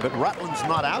the game, but Rutland's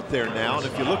not out there now. And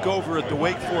if you look over at the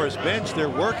Wake Forest bench, they're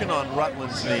working on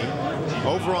Rutland's knee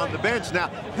over on the bench.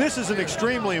 Now, this is an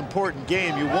extremely important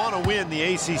game. You want to win the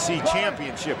ACC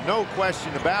Championship, no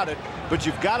question about it. But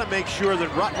you've got to make sure that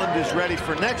Rutland is ready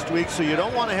for next week, so you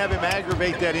don't want to have him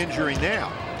aggravate that injury now.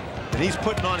 And he's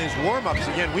putting on his warm-ups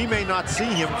again. We may not see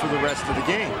him for the rest of the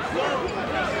game.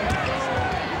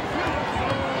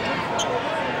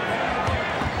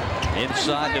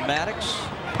 Inside to Maddox.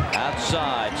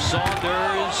 Outside.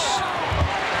 Saunders.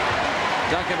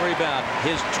 Duncan rebound.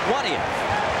 His 20th.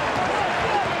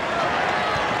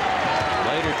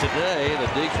 Later today, the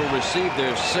Deacs will receive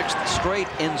their 6th straight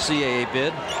NCAA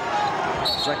bid.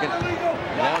 2nd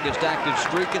longest active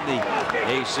streak in the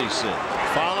ACC.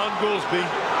 Foul on Goolsby.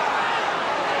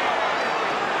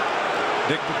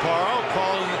 Dick DeParo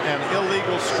calling an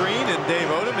illegal screen, and Dave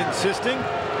Odom insisting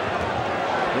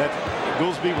that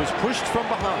Goolsby was pushed from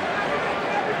behind.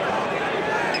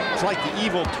 It's like the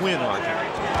evil twin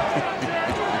argument.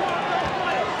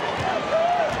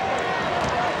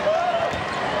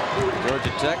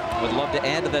 Georgia Tech would love to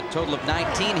add to that total of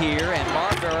 19 here, and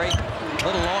Marbury a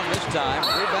little long this time.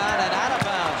 Rebound and out of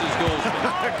bounds is Goolsby.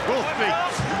 Goolsby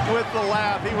with the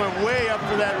laugh. He went way up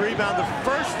for that rebound. The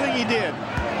first thing he did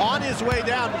on his way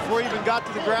down before he even got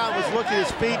to the ground was look at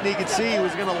his feet, and he could see he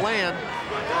was going to land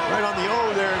right on the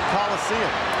O there in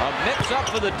Coliseum. A mix-up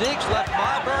for the Deacs left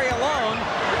Marbury alone.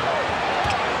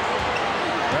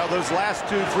 Well, those last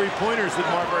 2 3-pointers that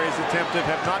Marbury has attempted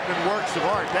have not been works of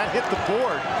art. That hit the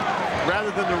board rather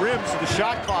than the rim, so the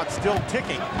shot clock's still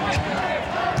ticking.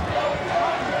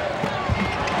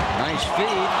 Nice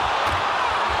feed.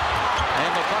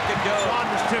 And the bucket goes.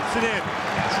 Saunders tips it in.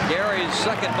 Gary's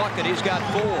 2nd bucket. He's got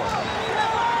 4.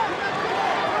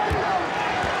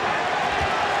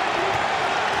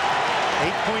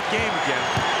 Eight-point game again.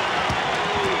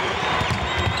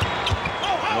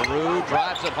 LaRue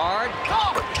drives it hard.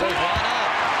 Says, why not?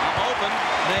 I'm open.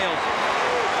 Nails it.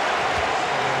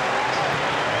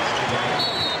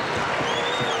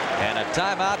 And a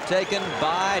timeout taken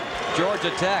by Georgia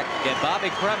Tech. And Bobby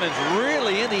Cremins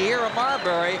really in the ear of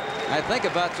Marbury. I think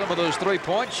about some of those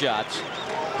 3-point shots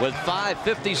with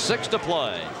 5:56 to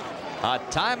play. A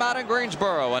timeout in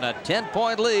Greensboro and a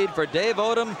 10-point lead for Dave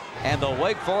Odom and the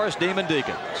Wake Forest Demon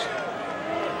Deacons.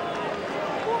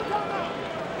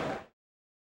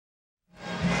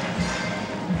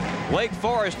 Wake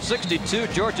Forest 62,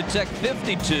 Georgia Tech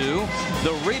 52.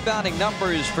 The rebounding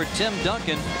numbers for Tim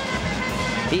Duncan.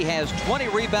 He has 20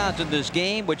 rebounds in this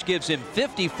game, which gives him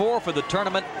 54 for the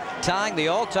tournament, tying the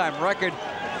all-time record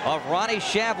of Ronnie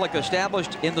Shavlik,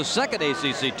 established in the 2nd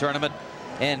ACC tournament.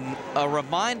 And a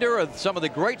reminder of some of the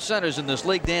great centers in this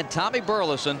league, Dan. Tommy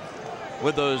Burleson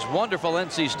with those wonderful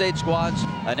NC State squads,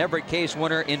 an every case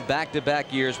winner in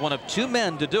back-to-back years. One of 2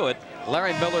 men to do it,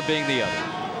 Larry Miller being the other.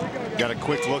 Got a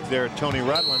quick look there at Tony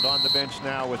Rutland on the bench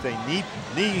now with a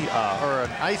or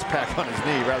an ice pack on his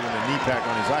knee rather than a knee pack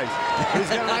on his ice. He's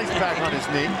got an ice pack on his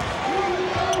knee.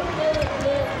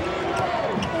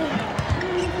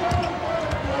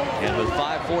 And with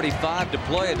 5:45 to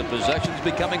play, the possession's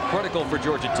becoming critical for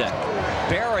Georgia Tech.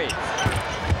 Barry,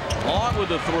 long with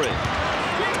the three.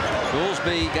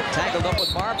 Goolsby get tangled up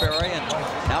with Marbury, and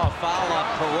now a foul on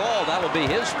Parole. That will be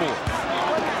his fourth.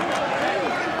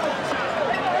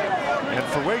 And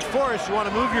for Wake Forest, you want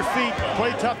to move your feet,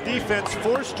 play tough defense,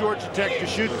 force Georgia Tech to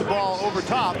shoot the ball over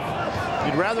top.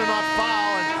 You'd rather not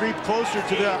foul and creep closer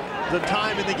to the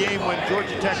time in the game when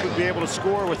Georgia Tech would be able to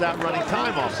score without running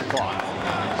time off the clock.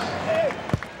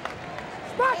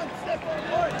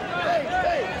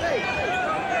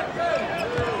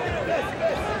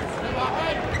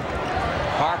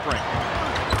 Harpering.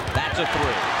 That's a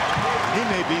three. He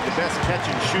may be the best catch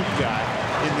and shoot guy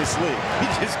in this league. He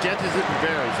just catches it and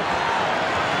buries it.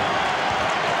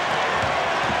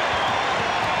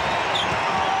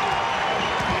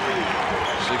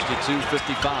 It's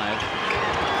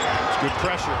good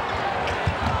pressure.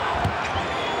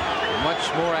 Much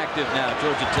more active now,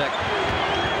 Georgia Tech,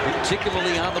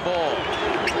 particularly on the ball.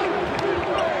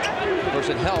 Of course,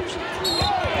 it helps to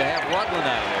have Rutland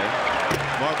out of there.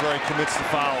 Marbury commits the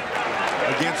foul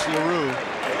against LaRue.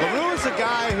 LaRue is a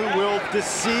guy who will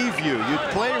deceive you.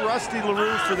 You'd play Rusty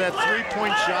LaRue for that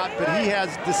three-point shot, but he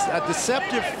has a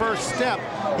deceptive first step.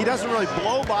 He doesn't really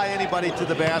blow by anybody to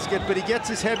the basket, but he gets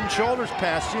his head and shoulders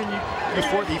past you,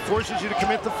 and he forces you to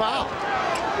commit the foul.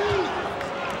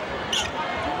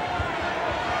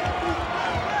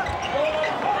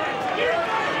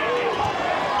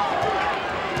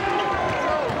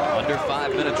 Under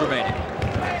 5 minutes remaining.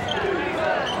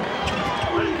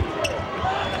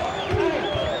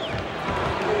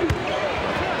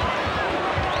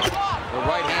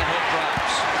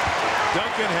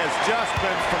 Duncan has just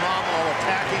been phenomenal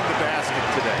attacking the basket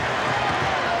today.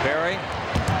 Barry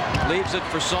leaves it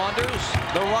for Saunders.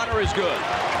 The runner is good.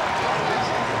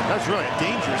 That's really a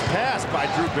dangerous pass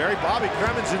by Drew Barry. Bobby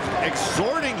Cremins is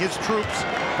exhorting his troops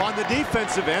on the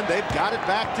defensive end. They've got it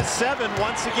back to 7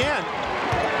 once again.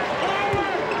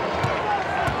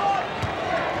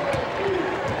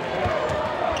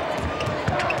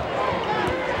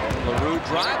 LaRue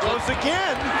drives. Goes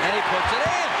again. And he puts it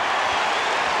in.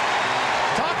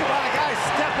 Talk about a guy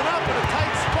stepping up in a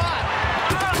tight spot.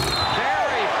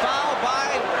 Barry fouled by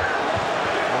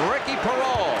Ricky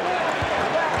Parole.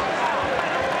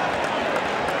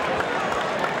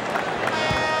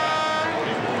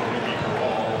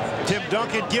 Tim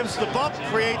Duncan gives the bump,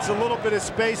 creates a little bit of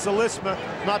space. Alisma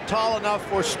not tall enough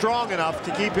or strong enough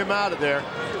to keep him out of there.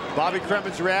 Bobby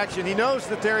Cremins' reaction, he knows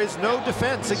that there is no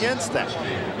defense against that.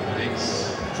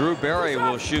 Drew Barry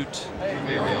will shoot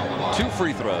 2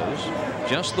 free throws.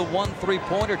 Just the 1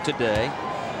 three-pointer today.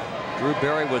 Drew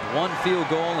Barry with 1 field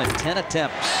goal and 10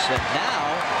 attempts. And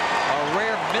now a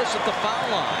rare miss at the foul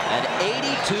line. An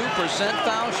 82%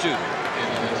 foul shooter.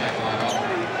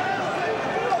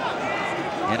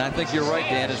 And I think you're right,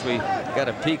 Dan, as we got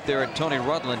a peek there at Tony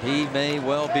Rutland. He may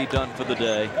well be done for the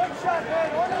day.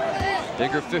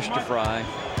 Bigger fish to fry.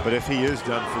 But if he is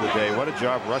done for the day, what a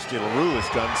job Rusty LaRue has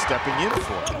done stepping in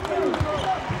for him.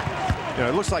 You know,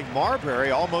 it looks like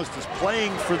Marbury almost is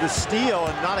playing for the steal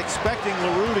and not expecting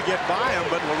LaRue to get by him,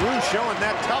 but LaRue showing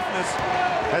that toughness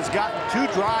has gotten 2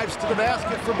 drives to the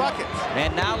basket for buckets.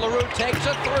 And now LaRue takes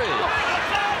a 3.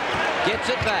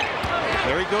 Gets it back.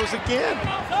 There he goes again.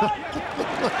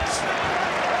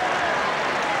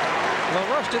 Well,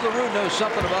 Rusty LaRue knows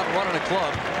something about running a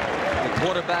club. The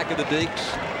quarterback of the Deacs.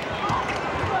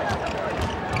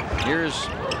 Here's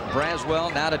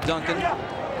Braswell, now to Duncan.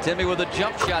 Timmy with a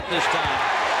jump shot this time.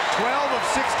 12 of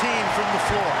 16 from the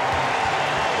floor.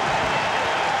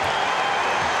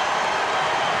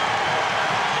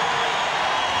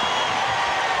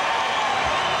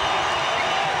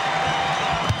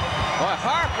 Boy,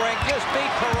 Harpering just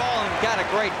beat Parole and got a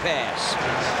great pass.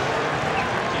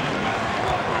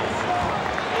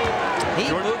 He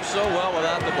moves so well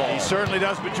without the ball. He certainly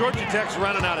does, but Georgia Tech's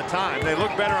running out of time. They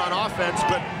look better on offense,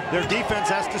 but their defense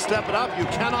has to step it up. You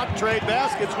cannot trade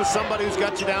baskets with somebody who's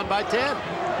got you down by 10.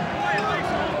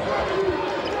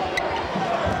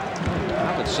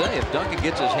 I would say if Duncan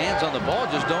gets his hands on the ball,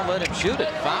 just don't let him shoot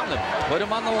it. Foul him, put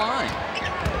him on the line.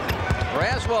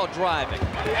 Braswell driving.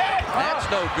 That's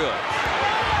no good.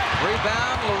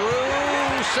 Rebound,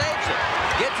 LaRue saves it.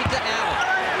 Gets it to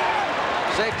Allen.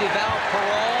 Safety valve,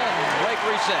 Parole, and Wake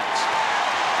resets.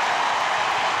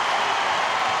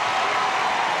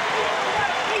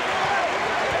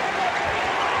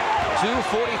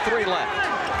 .2:43 left.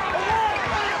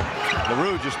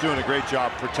 LaRue just doing a great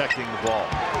job protecting the ball.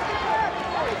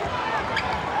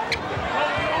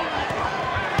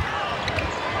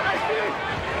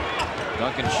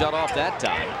 Duncan shut off that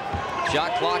time.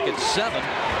 Shot clock at 7.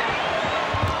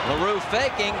 LaRue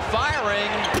faking,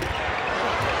 firing.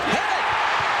 Hit it!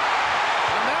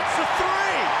 And that's the 3!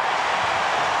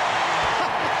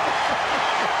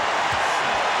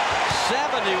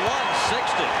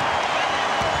 71-60.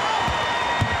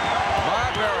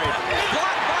 Marbury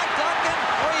blocked by Duncan,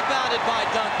 rebounded by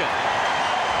Duncan.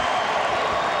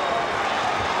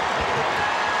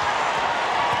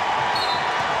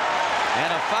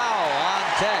 And a foul on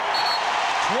Tech.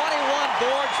 21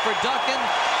 boards for Duncan.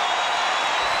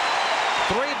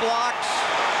 3 blocks,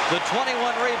 the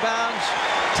 21 rebounds,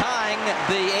 tying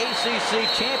the ACC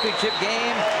Championship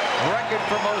game record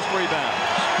for most rebounds.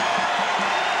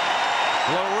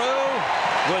 LaRue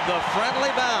with the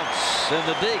friendly bounce, and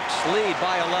the Deacs lead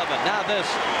by 11. Now this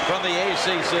from the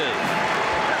ACC.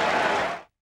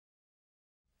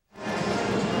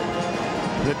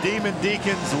 The Demon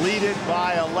Deacons lead it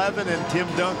by 11, and Tim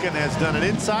Duncan has done it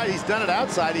inside. He's done it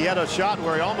outside. He had a shot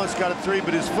where he almost got a 3,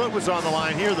 but his foot was on the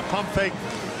line. Here, the pump fake,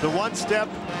 the 1-step,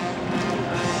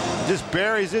 just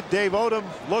buries it. Dave Odom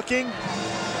looking.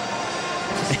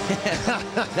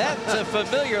 That's a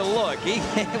familiar look.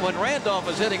 When Randolph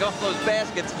was hitting all those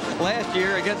baskets last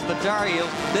year against the Tar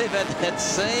Heels, Dave had that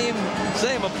same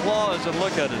applause and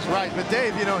look at us. Right, but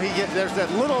Dave, you know, there's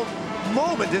that little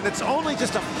moment, and it's only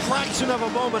just a fraction of a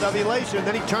moment of elation, and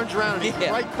then he turns around and he's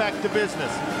right back to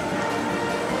business.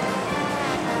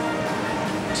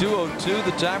 2:02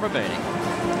 the time remaining,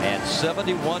 and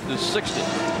 71-60.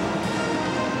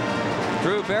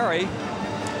 Drew Barry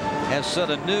has set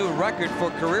a new record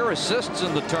for career assists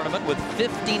in the tournament with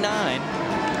 59.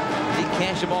 He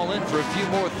cashed them all in for a few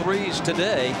more threes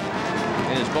today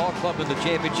in his ball club in the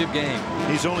championship game.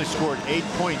 He's only scored 8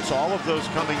 points, all of those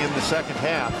coming in the second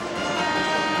half.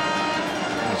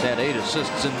 He's had 8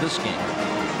 assists in this game.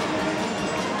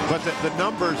 But the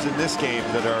numbers in this game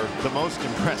that are the most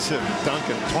impressive: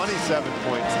 Duncan, 27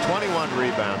 points, 21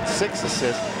 rebounds, 6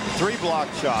 assists, 3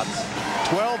 blocked shots,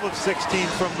 12 of 16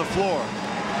 from the floor.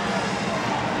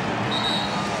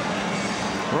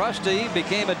 Rusty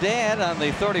became a dad on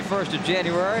the 31st of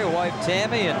January. Wife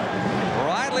Tammy and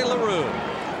Riley LaRue.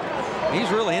 He's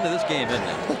really into this game, isn't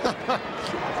he?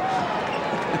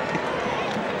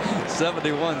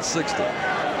 71-60.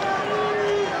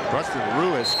 Rusty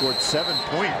LaRue has scored 7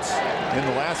 points in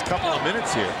the last couple of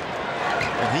minutes here,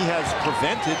 and he has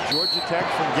prevented Georgia Tech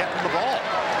from getting the ball.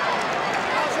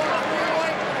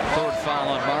 3rd foul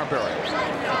on Marbury.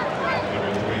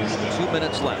 2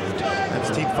 minutes left. That's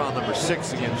team foul number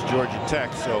 6 against Georgia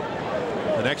Tech. So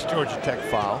the next Georgia Tech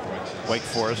foul, Wake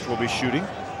Forest will be shooting.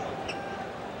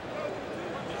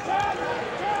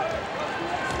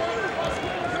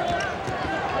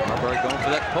 Marbury going for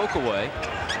that poke away.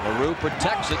 LaRue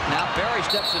protects it. Now Barry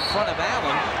steps in front of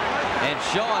Allen, and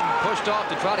Sean pushed off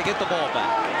to try to get the ball back.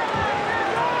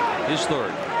 His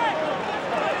 3rd.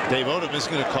 Dave Odom is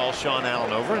going to call Sean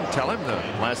Allen over and tell him the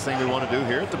last thing we want to do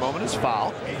here at the moment is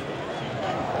foul.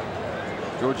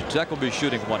 Georgia Tech will be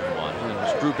shooting 1-1, and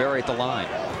it's Drew Barry at the line.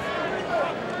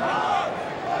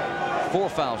 4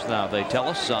 fouls now, they tell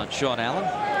us, on Sean Allen.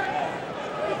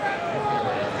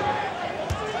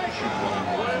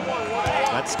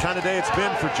 That's the kind of day it's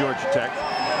been for Georgia Tech.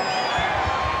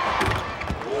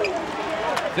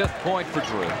 5th point for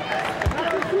Drew.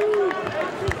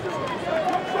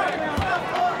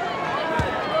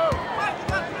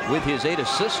 With his 8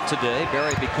 assists today,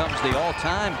 Barry becomes the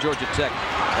all-time Georgia Tech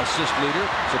assist leader,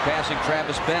 surpassing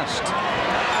Travis Best.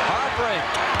 Harpring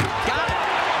got it.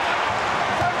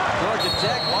 Georgia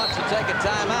Tech wants to take a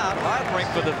timeout. Harpring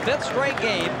for the 5th straight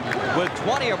game with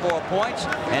 20 or more points,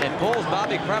 and it pulls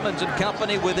Bobby Cremins and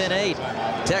company within 8.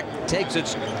 Tech takes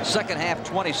its second half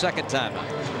 22nd timeout.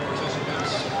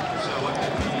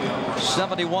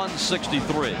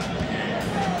 71-63.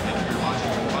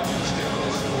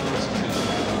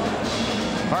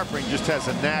 Harpring just has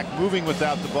a knack moving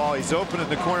without the ball. He's open in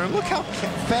the corner. Look how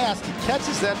fast he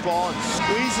catches that ball and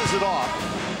squeezes it off.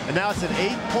 And now it's an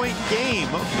 8-point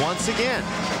game once again.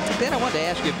 Ben, I wanted to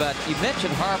ask you about, you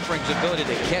mentioned Harpring's ability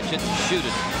to catch it and shoot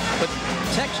it, but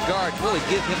Tech's guards really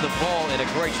give him the ball in a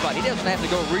great spot. He doesn't have to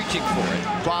go reaching for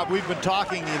it. Bob, we've been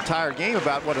talking the entire game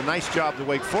about what a nice job the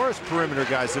Wake Forest perimeter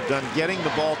guys have done getting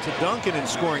the ball to Duncan in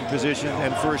scoring position.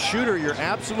 And for a shooter, you're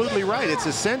absolutely right. It's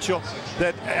essential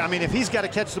that, I mean, if he's got to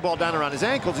catch the ball down around his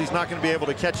ankles, he's not going to be able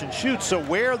to catch and shoot. So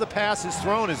where the pass is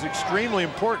thrown is extremely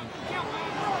important.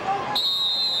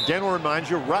 Again, we'll remind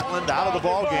you, Rutland out of the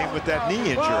ball game with that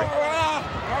knee injury.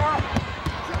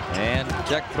 And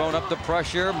Tech throwing up the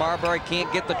pressure. Marbury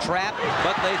can't get the trap,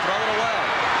 but they throw it away.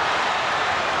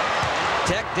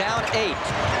 Tech down 8.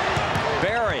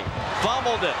 Barry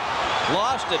fumbled it.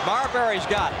 Lost it. Marbury's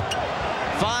got it.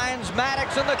 Finds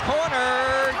Maddox in the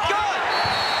corner. Good!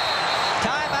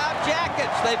 Timeout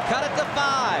Jackets. They've cut it to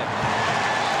 5.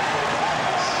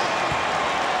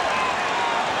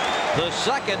 The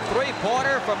second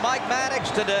three-pointer for Mike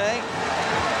Maddox today.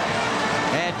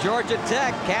 And Georgia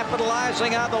Tech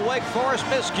capitalizing on the Wake Forest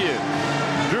miscue.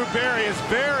 Drew Barry is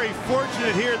very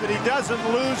fortunate here that he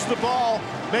doesn't lose the ball.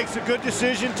 Makes a good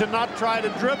decision to not try to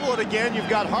dribble it again. You've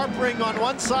got Harpering on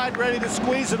one side ready to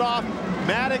squeeze it off.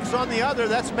 Maddox on the other.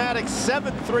 That's Maddox's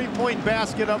 7th three-point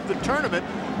basket of the tournament.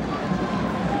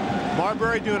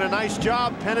 Marbury doing a nice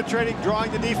job penetrating,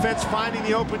 drawing the defense, finding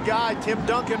the open guy. Tim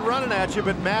Duncan running at you,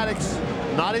 but Maddox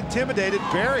not intimidated,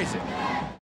 buries it.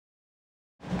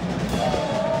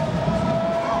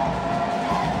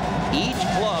 Each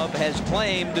club has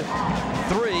claimed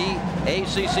 3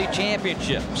 ACC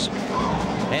championships.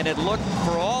 And it looked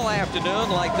for all afternoon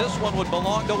like this one would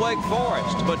belong to Wake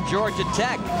Forest. But Georgia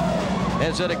Tech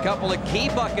has hit a couple of key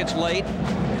buckets late.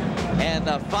 And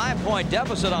a 5-point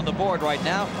deficit on the board right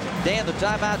now. Dan, the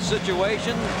timeout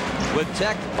situation with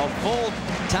Tech a full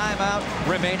timeout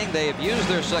remaining. They have used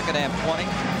their second half 20.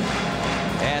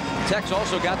 And Tech's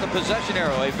also got the possession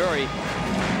arrow, a very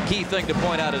key thing to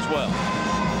point out as well.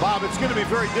 Bob, it's going to be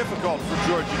very difficult for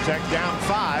Georgia Tech, down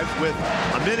 5 with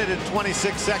a minute and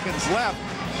 26 seconds left.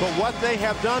 But what they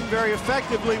have done very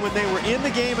effectively when they were in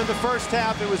the game in the first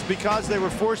half, it was because they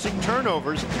were forcing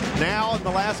turnovers. Now, in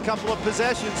the last couple of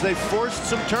possessions, they've forced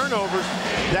some turnovers.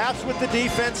 That's what the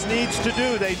defense needs to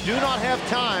do. They do not have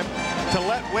time to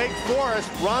let Wake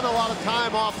Forest run a lot of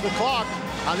time off the clock.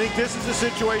 I think this is a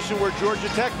situation where Georgia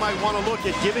Tech might want to look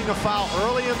at giving a foul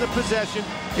early in the possession.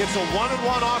 It's a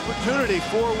one-on-one opportunity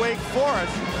for Wake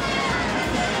Forest.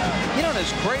 You know, and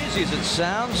as crazy as it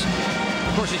sounds,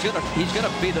 of course, he's gonna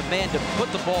be the man to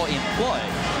put the ball in play.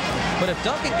 But if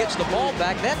Duncan gets the ball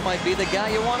back, that might be the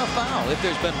guy you want to foul. If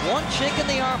there's been one chink in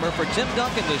the armor for Tim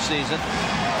Duncan this season,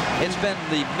 it's been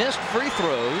the missed free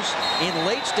throws in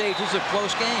late stages of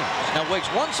close games. Now, Wake's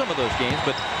won some of those games,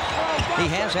 but he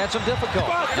has had some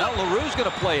difficulty. Now LaRue's going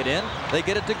to play it in. They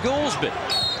get it to Goolsby.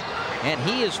 And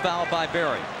he is fouled by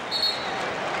Barry.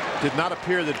 Did not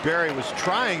appear that Barry was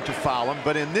trying to foul him,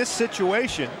 but in this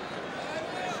situation,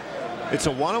 it's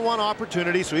a one-on-one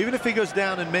opportunity, so even if he goes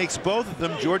down and makes both of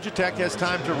them, Georgia Tech has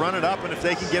time to run it up, and if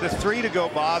they can get a 3 to go,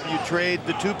 Bob, you trade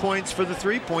the 2 points for the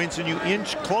 3 points and you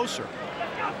inch closer.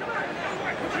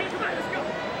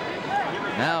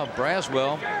 Now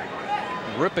Braswell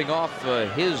ripping off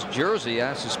his jersey.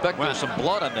 I suspect there's some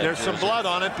blood on that There's jersey. some blood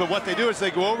on it, but what they do is they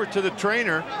go over to the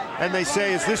trainer and they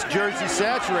say, is this jersey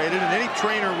saturated? And any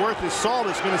trainer worth his salt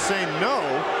is going to say no,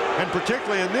 and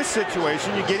particularly in this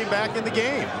situation, you get him back in the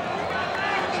game.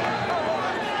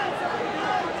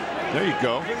 There you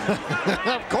go.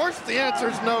 Of course the answer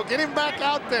is no. Get him back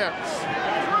out there.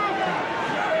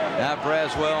 Now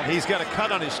Braswell. He's got a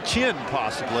cut on his chin,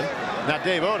 possibly. Now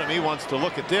Dave Odom, he wants to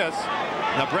look at this.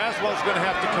 Now Braswell's going to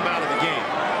have to come out of the game.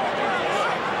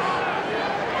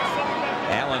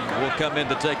 Allen will come in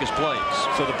to take his place.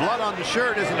 So the blood on the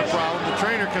shirt isn't a problem. The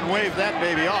trainer can wave that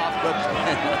baby off, but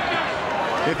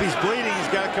if he's bleeding,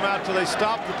 he's got to come out till they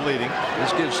stop the bleeding.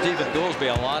 This gives Stephen Goolsby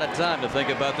a lot of time to think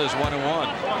about this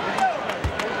one-on-one.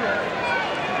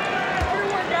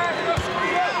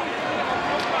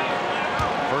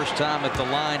 First time at the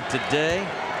line today.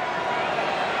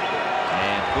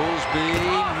 And Goolsby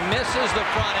misses the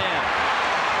front end.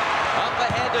 Up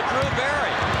ahead to Drew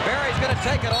Barry. Barry's going to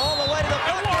take it all the way to the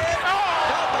bucket.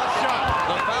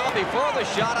 The foul before the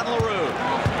shot on LaRue.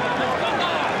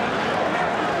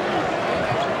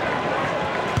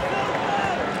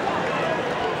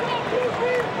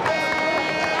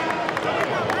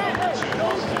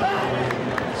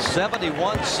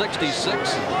 (71-66).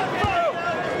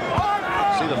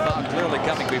 See the foul clearly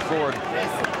coming before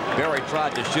Barry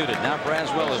tried to shoot it. Now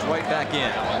Braswell is right back in.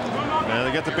 Now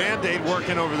they got the Band-Aid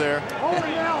working over there.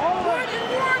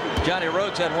 Johnny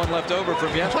Rhodes had one left over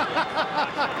from yesterday.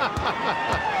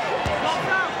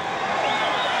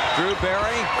 Drew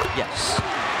Barry, yes.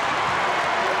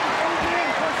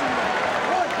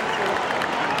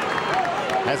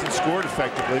 Hasn't scored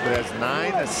effectively, but has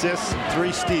 9 assists and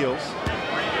 3 steals.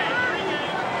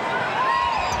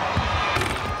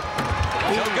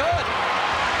 No good.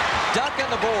 Duncan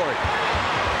the board.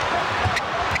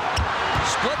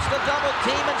 Splits the double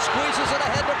team and squeezes it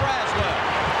ahead to Braswell.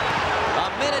 A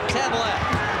minute 10 left.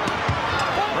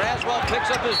 Braswell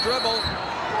picks up his dribble,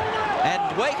 and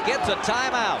Wake gets a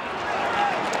timeout.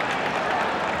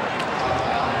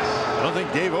 I don't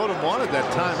think Dave Odom wanted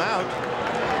that timeout.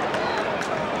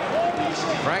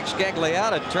 Frank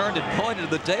Scagliotta turned and pointed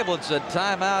to the table and said,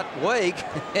 timeout, Wake.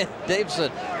 And Dave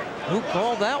said, who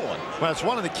called that one? Well, it's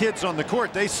one of the kids on the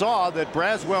court. They saw that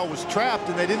Braswell was trapped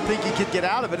and they didn't think he could get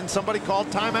out of it, and somebody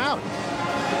called timeout.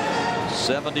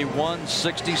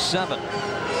 71-67.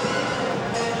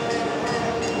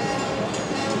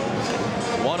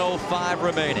 1:05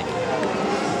 remaining.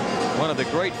 One of the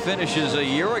great finishes a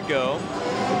year ago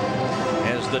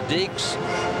as the Deacs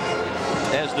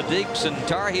and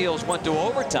Tar Heels went to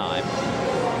overtime.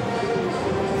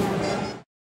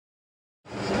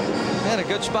 And a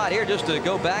good spot here just to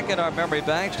go back in our memory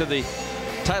banks to the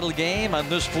title game on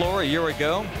this floor a year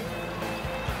ago.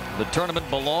 The tournament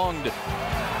belonged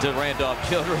to Randolph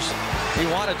Childress. He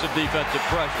wanted some defensive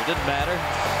pressure. Didn't matter.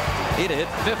 He'd hit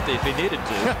 50 if he needed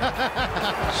to.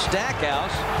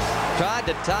 Stackhouse tried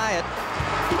to tie it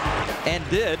and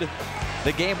did.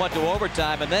 The game went to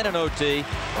overtime and then an OT.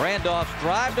 Randolph's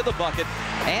drive to the bucket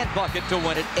and bucket to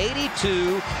win it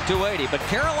 82-80. But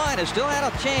Carolina still had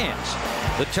a chance.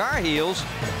 The Tar Heels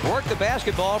worked the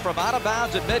basketball from out of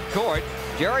bounds at midcourt.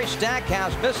 Jerry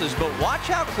Stackhouse misses, but watch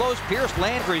how close Pierce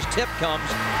Landry's tip comes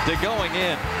to going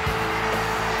in.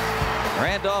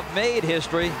 Randolph made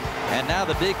history, and now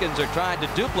the Deacons are trying to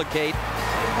duplicate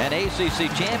an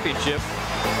ACC championship.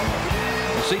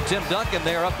 You see Tim Duncan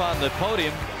there up on the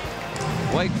podium.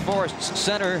 Wake Forest's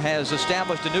center has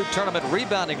established a new tournament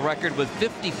rebounding record with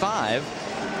 55,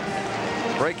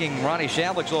 breaking Ronnie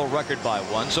Shavlik's old record by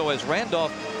 1. So as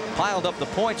Randolph piled up the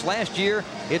points last year,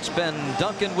 it's been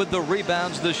Duncan with the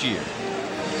rebounds this year.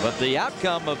 But the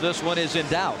outcome of this one is in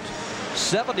doubt.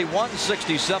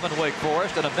 71-67 Wake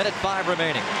Forest and 1:05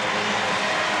 remaining.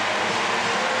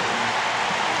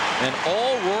 An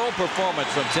all-world performance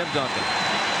from Tim Duncan.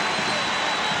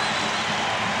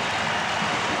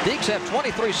 Deacs have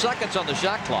 23 seconds on the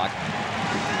shot clock.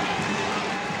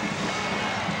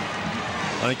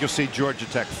 I think you'll see Georgia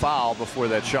Tech foul before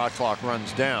that shot clock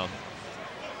runs down.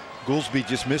 Goolsby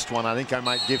just missed one. I think I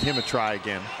might give him a try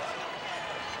again.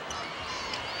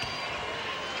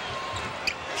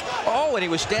 Oh, and he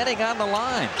was standing on the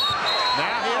line.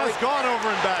 Now he has gone over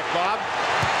and back, Bob.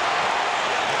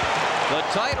 The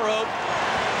tightrope.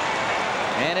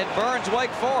 And it burns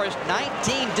Wake Forest.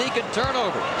 19 Deacon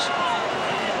turnovers.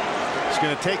 He's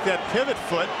going to take that pivot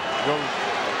foot. Go.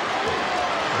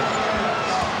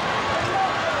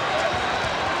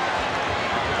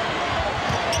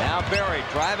 Now Barry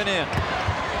driving in.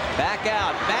 Back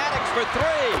out. Maddox for 3.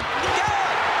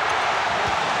 Good!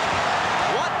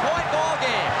 1-point ball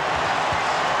game.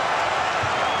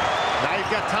 Now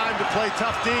you've got time to play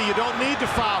tough D. You don't need to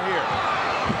foul here.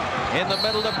 In the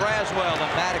middle to Braswell,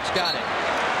 and Maddox got it.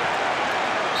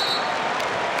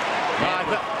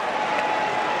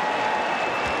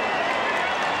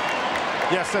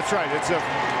 Yes, that's right. That's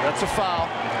a foul.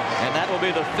 And that will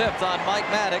be the 5th on Mike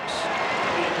Maddox.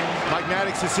 Mike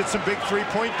Maddox has hit some big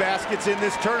three-point baskets in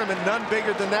this tournament. None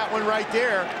bigger than that one right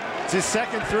there. It's his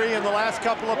second 3 in the last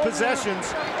couple of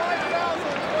possessions.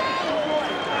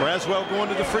 Braswell going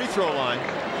to the free throw line.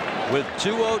 With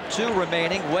 2:02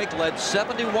 remaining, Wake led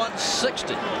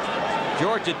 71-60.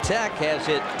 Georgia Tech has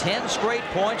hit 10 straight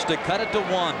points to cut it to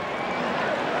 1.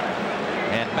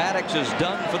 And Maddox is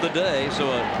done for the day, so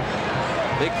a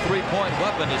big three-point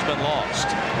weapon has been lost.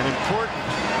 An important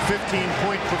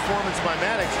 15-point performance by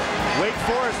Maddox. Wake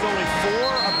Forest only 4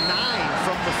 of 9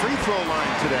 from the free throw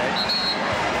line today.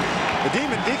 The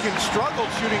Demon Deacons struggled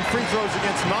shooting free throws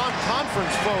against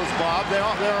non-conference foes, Bob.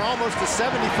 They're almost a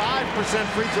 75%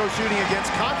 free throw shooting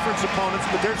against conference opponents,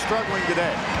 but they're struggling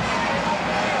today.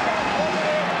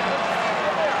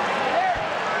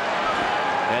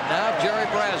 And now Jerry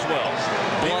Braswell,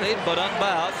 bloodied but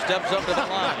unbowed, steps up to the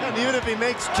line. And even if he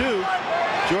makes 2,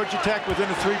 Georgia Tech within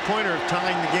a three-pointer of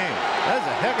tying the game. That's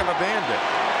a heck of a bandit.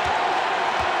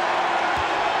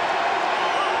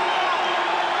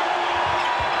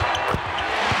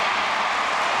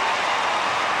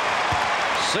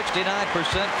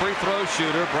 69% free throw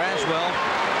shooter. Braswell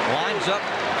lines up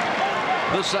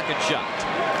the second shot.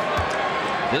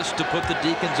 This to put the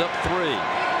Deacons up 3.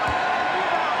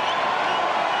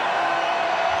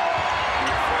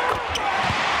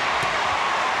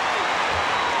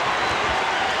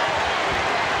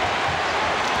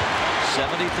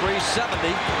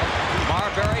 .73-70.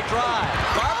 Marbury drive.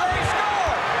 Marbury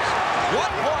scores!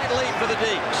 1-point lead for the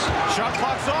Deacs. Shot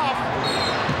clock's off.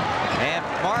 And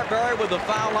Marbury with the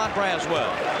foul on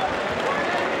Braswell.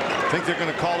 I think they're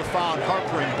going to call the foul on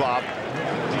Harpering, Bob.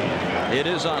 It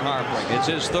is on Harpering. It's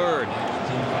his 3rd.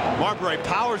 Marbury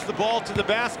powers the ball to the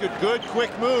basket. Good,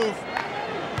 quick move.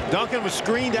 Duncan was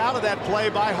screened out of that play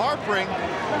by Harpring.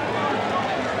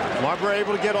 Marbury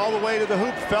able to get all the way to the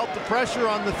hoop, felt the pressure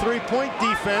on the three-point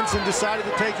defense, and decided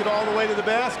to take it all the way to the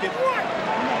basket.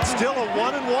 Still a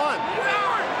 1-and-1.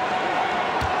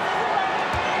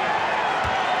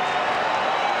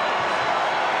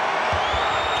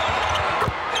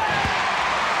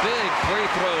 Big free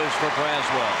throws for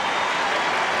Braswell.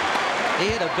 He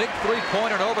had a big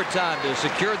three-pointer in overtime to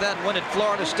secure that win at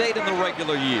Florida State in the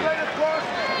regular year.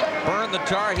 Burned the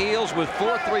Tar Heels with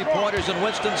 4 3-pointers in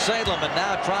Winston-Salem, and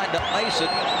now trying to ice it,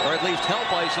 or at least help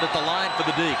ice it at the line for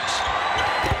the Deacs.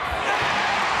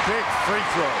 Big free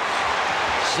throws.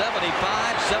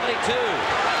 75-72.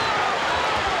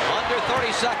 Under 30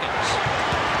 seconds.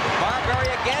 Marbury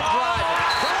again driving.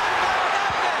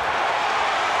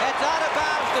 It's out of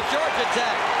bounds to Georgia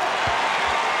Tech.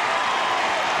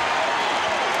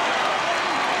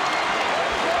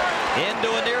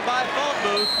 Into a nearby phone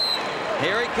booth.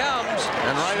 Here he comes,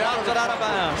 and right out of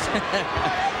bounds.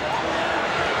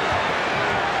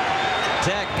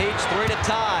 Tech needs 3 to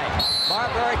tie.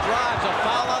 Marbury drives, a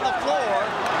foul on the floor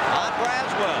on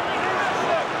Braswell.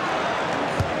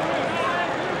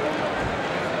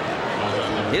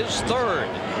 His third.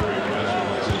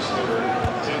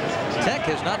 Tech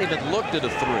has not even looked at a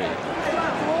 3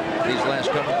 these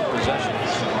last couple of possessions.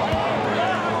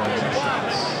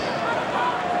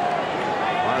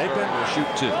 Shoot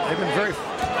 2. They've been very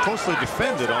closely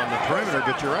defended on the perimeter,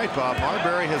 but you're right, Bob.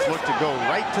 Marbury has looked to go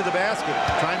right to the basket,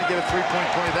 trying to get a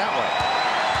three-point play that way.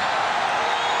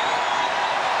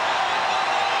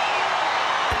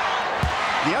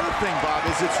 The other thing, Bob,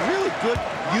 is it's really good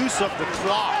use of the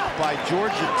clock by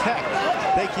Georgia Tech.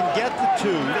 They can get the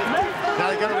 2. Now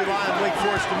they've got to rely on Wake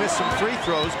Forest to miss some free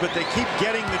throws, but they keep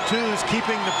getting the 2s,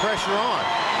 keeping the pressure on.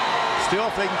 Still,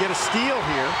 if they can get a steal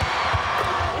here,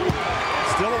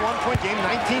 still a 1-point game,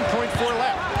 19.4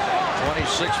 left.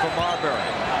 26 for Marbury.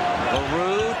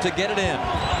 LaRue to get it in.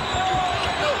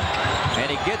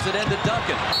 And he gets it into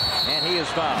Duncan. And he is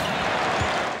fouled.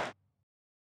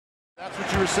 That's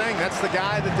what you were saying. That's the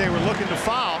guy that they were looking to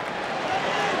foul.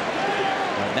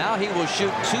 Now he will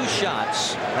shoot 2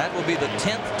 shots. That will be the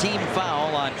 10th team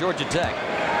foul on Georgia Tech.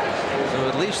 So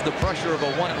at least the pressure of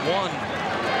a 1-and-1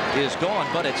 is gone,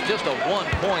 but it's just a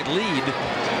 1-point lead.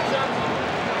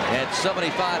 At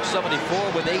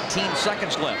 75-74 with 18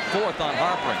 seconds left. 4th on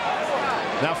Harpring.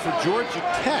 Now for Georgia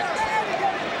Tech,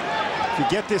 if you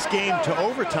get this game to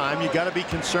overtime, you got to be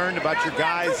concerned about your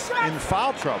guys in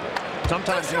foul trouble.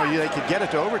 Sometimes, you know, they could get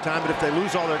it to overtime, but if they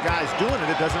lose all their guys doing it,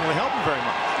 it doesn't really help them very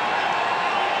much.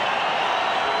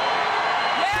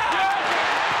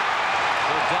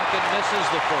 So Duncan misses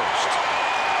the first.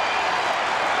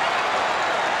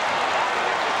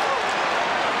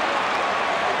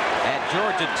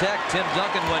 Georgia Tech, Tim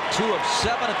Duncan went 2 of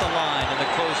 7 at the line in the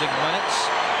closing minutes.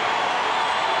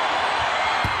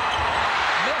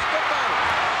 Missed the boat.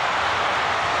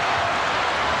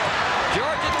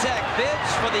 Georgia Tech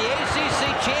bids for the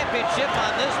ACC Championship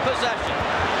on this possession.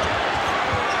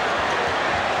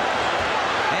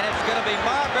 And it's going to be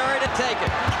Marbury to take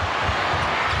it.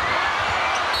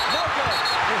 No good.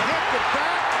 It hit the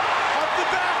back of the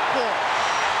backboard.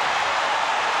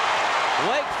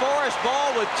 Wake Forest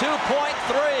ball with 2.3.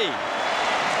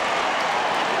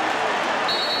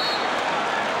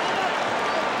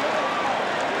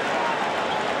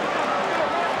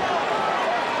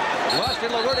 Rusty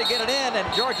LaRue to get it in,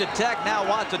 and Georgia Tech now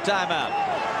wants a timeout.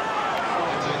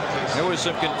 There was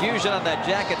some confusion on that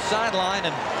Jacket sideline,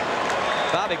 and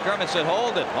Bobby Cremins said,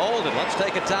 hold it, let's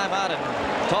take a timeout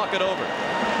and talk it over.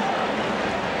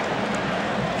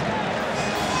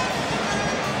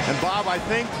 And Bob, I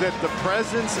think that the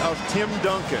presence of Tim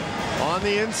Duncan on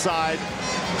the inside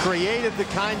created the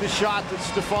kind of shot that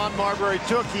Stephon Marbury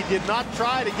took. He did not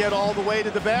try to get all the way to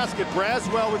the basket.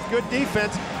 Braswell with good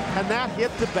defense, and that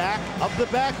hit the back of the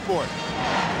backboard.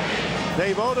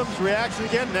 Dave Odom's reaction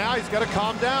again. Now he's got to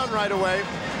calm down right away.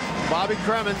 Bobby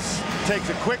Cremins takes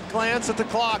a quick glance at the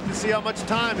clock to see how much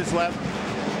time is left.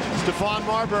 Stephon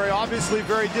Marbury obviously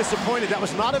very disappointed. That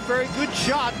was not a very good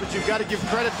shot, but you've got to give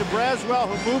credit to Braswell,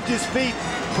 who moved his feet,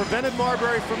 prevented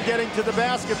Marbury from getting to the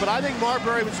basket. But I think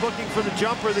Marbury was looking for the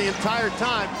jumper the entire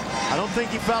time. I don't think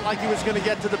he felt like he was going to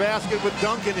get to the basket with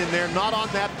Duncan in there, not on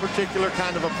that particular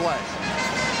kind of a play.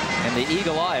 And the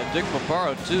eagle eye of Dick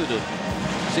Paparo, too, to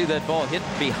see that ball hit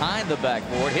behind the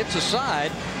backboard. Hits the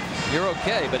side, you're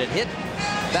okay, but it hit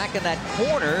back in that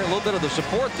corner, a little bit of the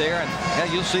support there, and yeah,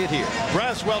 you'll see it here.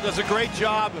 Braswell does a great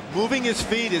job of moving his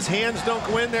feet. His hands don't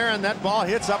go in there, and that ball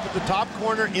hits up at the top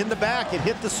corner in the back. It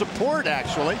hit the support,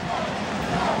 actually.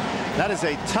 That is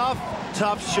a tough,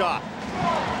 tough shot.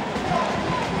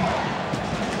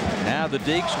 Now the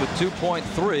Deacs with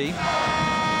 2.3.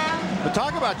 But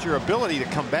talk about your ability to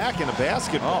come back in a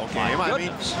basketball game. I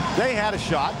mean, they had a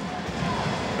shot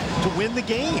to win the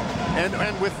game.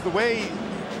 And with the way,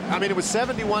 I mean, it was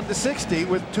 71-60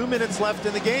 with 2 minutes left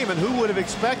in the game. And who would have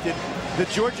expected that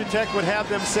Georgia Tech would have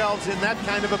themselves in that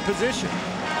kind of a position?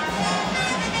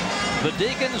 The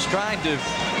Deacons trying to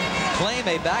claim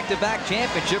a back-to-back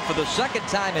championship for the second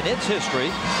time in its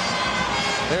history.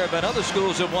 There have been other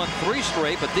schools that won 3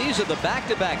 straight, but these are the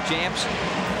back-to-back champs.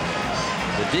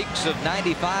 The Deacs of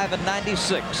 95 and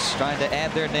 96 trying to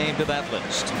add their name to that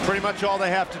list. Pretty much all they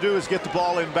have to do is get the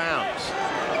ball in bounds.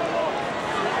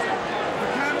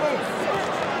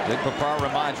 Dick Papar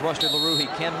reminds Rusty LaRue he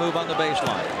can move on the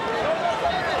baseline.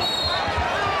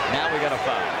 Now we got a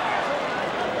foul.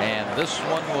 And this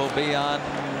one will be on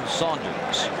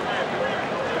Saunders.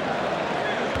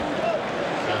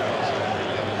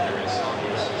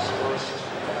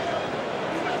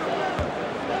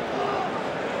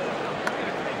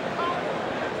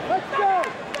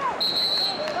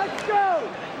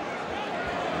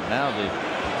 Now the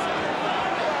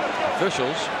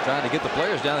officials trying to get the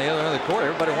players down the other end of the court.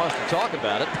 Everybody wants to talk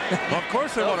about it. Well, of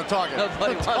course they want to talk about it.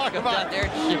 Nobody wants to come down there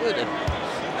and shoot it.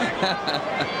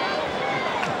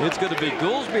 It's going to be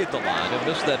Goolsby at the line,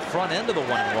 who missed that front end of the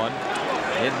 1-1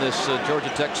 in this Georgia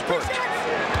Tech spurt.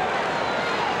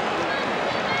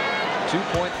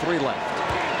 2.3 left.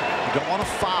 You don't want to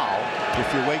foul if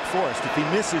you're Wake Forest. If he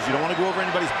misses, you don't want to go over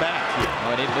anybody's back here.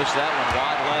 Oh, and he missed that one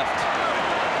wide left.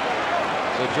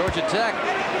 So Georgia Tech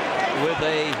with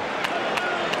a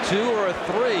 2 or a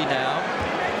 3 now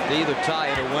to either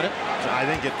tie it or win it. I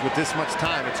think with this much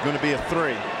time, it's going to be a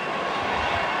 3.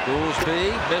 Goolsby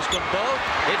missed them both.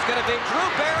 It's going to be Drew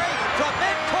Berry from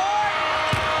midcourt.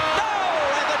 No!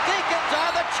 And the Deacons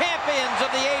are the champions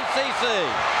of the ACC.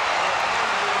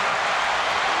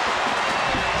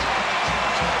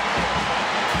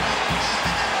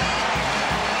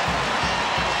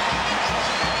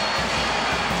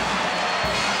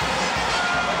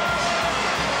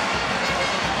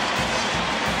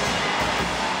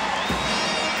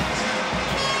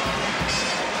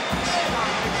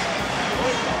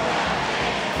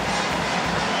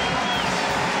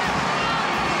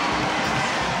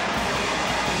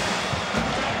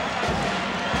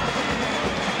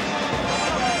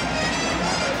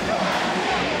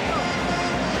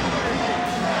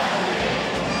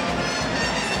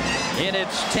 In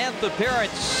its 10th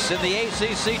appearance in the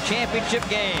ACC Championship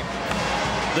game,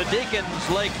 the Deacons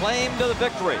lay claim to the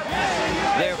victory.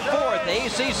 Their 4th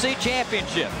ACC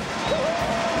Championship.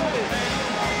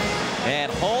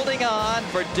 And holding on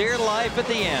for dear life at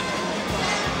the end.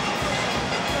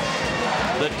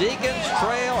 The Deacons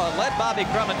trail, led by the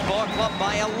Cremins ball club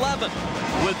by 11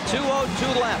 with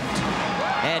 2:02 left.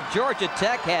 And Georgia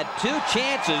Tech had 2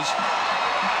 chances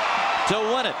to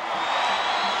win it.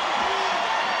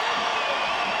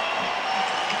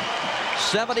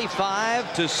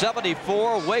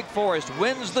 75-74, Wake Forest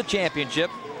wins the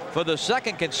championship for the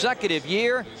 2nd consecutive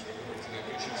year.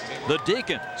 The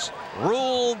Deacons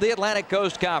ruled the Atlantic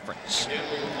Coast Conference.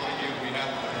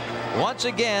 Once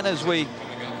again, as we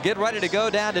get ready to go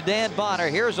down to Dan Bonner,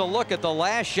 here's a look at the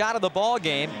last shot of the ball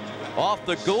game off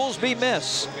the Goolsby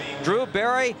miss. Drew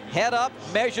Berry head up,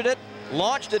 measured it,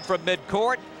 launched it from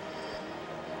midcourt,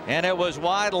 and it was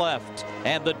wide left.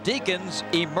 And the Deacons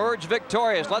emerge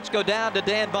victorious. Let's go down to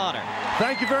Dan Bonner.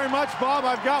 Thank you very much, Bob.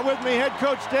 I've got with me head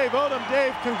coach Dave Odom.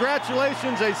 Dave,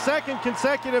 congratulations, a 2nd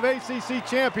consecutive ACC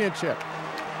championship.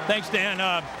 Thanks, Dan.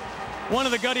 One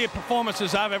of the guttiest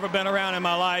performances I've ever been around in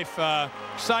my life.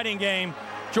 Exciting game.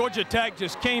 Georgia Tech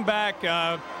just came back. You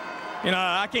know,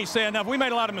 I can't say enough. We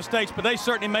made a lot of mistakes, but they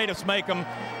certainly made us make them.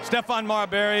 Stephon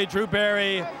Marbury, Drew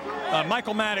Berry,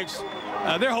 Michael Maddox.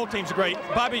 Their whole team's great.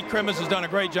 Bobby Cremins has done a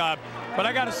great job. But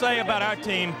I got to say about our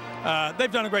team,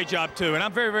 they've done a great job too. And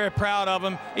I'm very, very proud of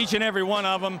them, each and every one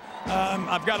of them.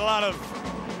 I've got a lot of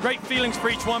great feelings for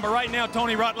each one. But right now,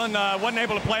 Tony Rutland wasn't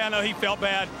able to play. I know he felt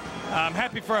bad. I'm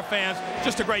happy for our fans.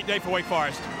 Just a great day for Wake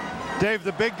Forest. Dave,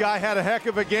 the big guy had a heck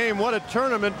of a game. What a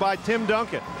tournament by Tim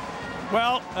Duncan.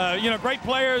 Well, you know, great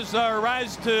players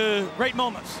rise to great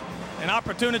moments and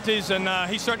opportunities. And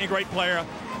he's certainly a great player.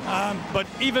 But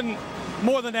even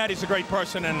more than that, he's a great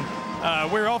person. And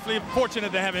we're awfully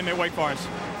fortunate to have him at Wake Forest.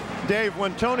 Dave,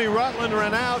 when Tony Rutland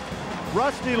ran out,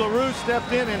 Rusty LaRue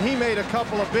stepped in and he made a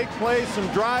couple of big plays, some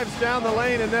drives down the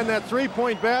lane, and then that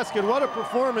 3-point basket. What a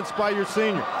performance by your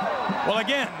senior. Well,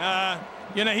 again,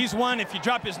 you know, he's one, if you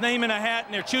drop his name in a hat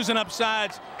and they're choosing up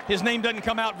sides, his name doesn't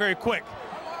come out very quick.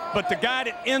 But the guy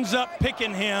that ends up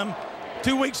picking him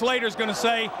 2 weeks later is going to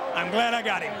say, I'm glad I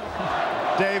got him.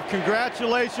 Dave,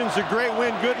 congratulations, a great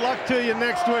win. Good luck to you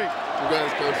next week.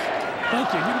 Congrats, Coach.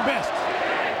 Thank you. You're the best.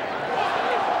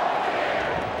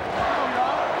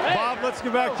 Bob, let's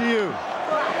get back to you.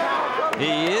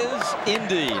 He is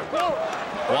indeed.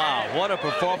 Wow, what a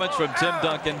performance from Tim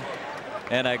Duncan.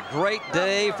 And a great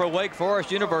day for Wake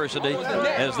Forest University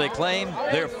as they claim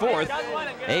their 4th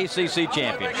ACC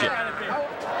championship.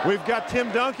 We've got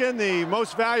Tim Duncan, the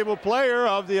most valuable player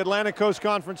of the Atlantic Coast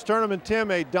Conference Tournament.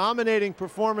 Tim, a dominating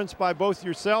performance by both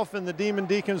yourself and the Demon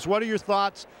Deacons. What are your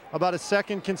thoughts about a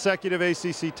 2nd consecutive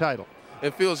ACC title?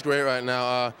 It feels great right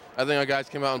now. I think our guys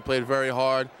came out and played very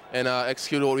hard and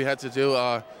executed what we had to do.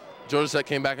 Georgia Tech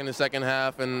came back in the second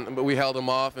half, but we held them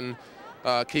off. And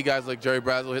key guys like Jerry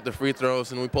Braswell hit the free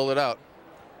throws, and we pulled it out.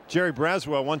 Jerry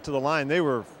Braswell went to the line. They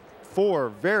were 4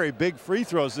 very big free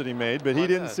throws that he made, but he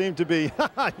didn't seem to be.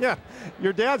 Yeah,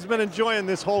 your dad's been enjoying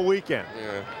this whole weekend.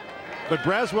 Yeah. But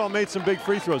Braswell made some big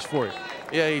free throws for you.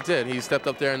 Yeah, he did. He stepped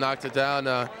up there and knocked it down.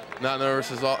 Not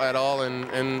nervous at all,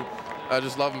 and I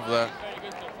just love him for that.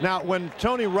 Now, when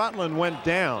Tony Rutland went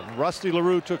down, Rusty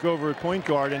LaRue took over at point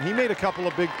guard, and he made a couple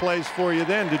of big plays for you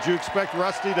then. Did you expect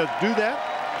Rusty to do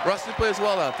that? Rusty plays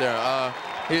well out there.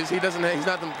 He's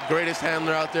not the greatest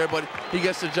handler out there, but he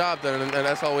gets the job done, and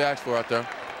that's all we ask for out there.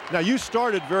 Now, you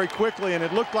started very quickly, and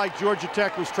it looked like Georgia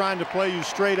Tech was trying to play you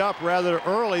straight up rather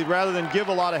early rather than give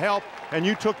a lot of help, and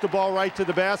you took the ball right to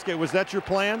the basket. Was that your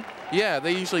plan? Yeah,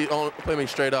 they usually don't play me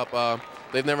straight up.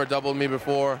 They've never doubled me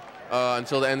before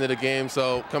until the end of the game,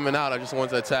 so coming out, I just wanted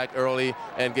to attack early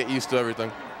and get used to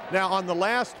everything. Now, on the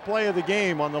last play of the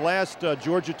game, on the last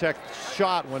Georgia Tech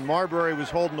shot, when Marbury was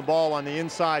holding the ball on the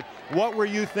inside, what were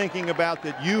you thinking about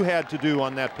that you had to do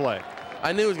on that play?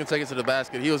 I knew he was going to take it to the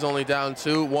basket. He was only down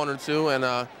 1 or 2,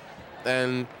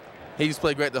 and he just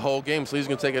played great the whole game, so he's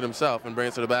going to take it himself and bring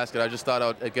it to the basket. I just thought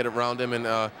I'd get around him and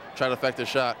try to affect his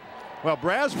shot. Well,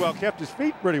 Braswell kept his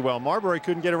feet pretty well. Marbury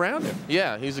couldn't get around him.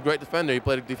 Yeah, he's a great defender. He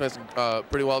played defense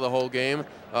pretty well the whole game.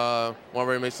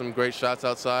 Marbury made some great shots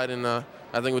outside, and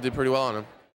I think we did pretty well on him.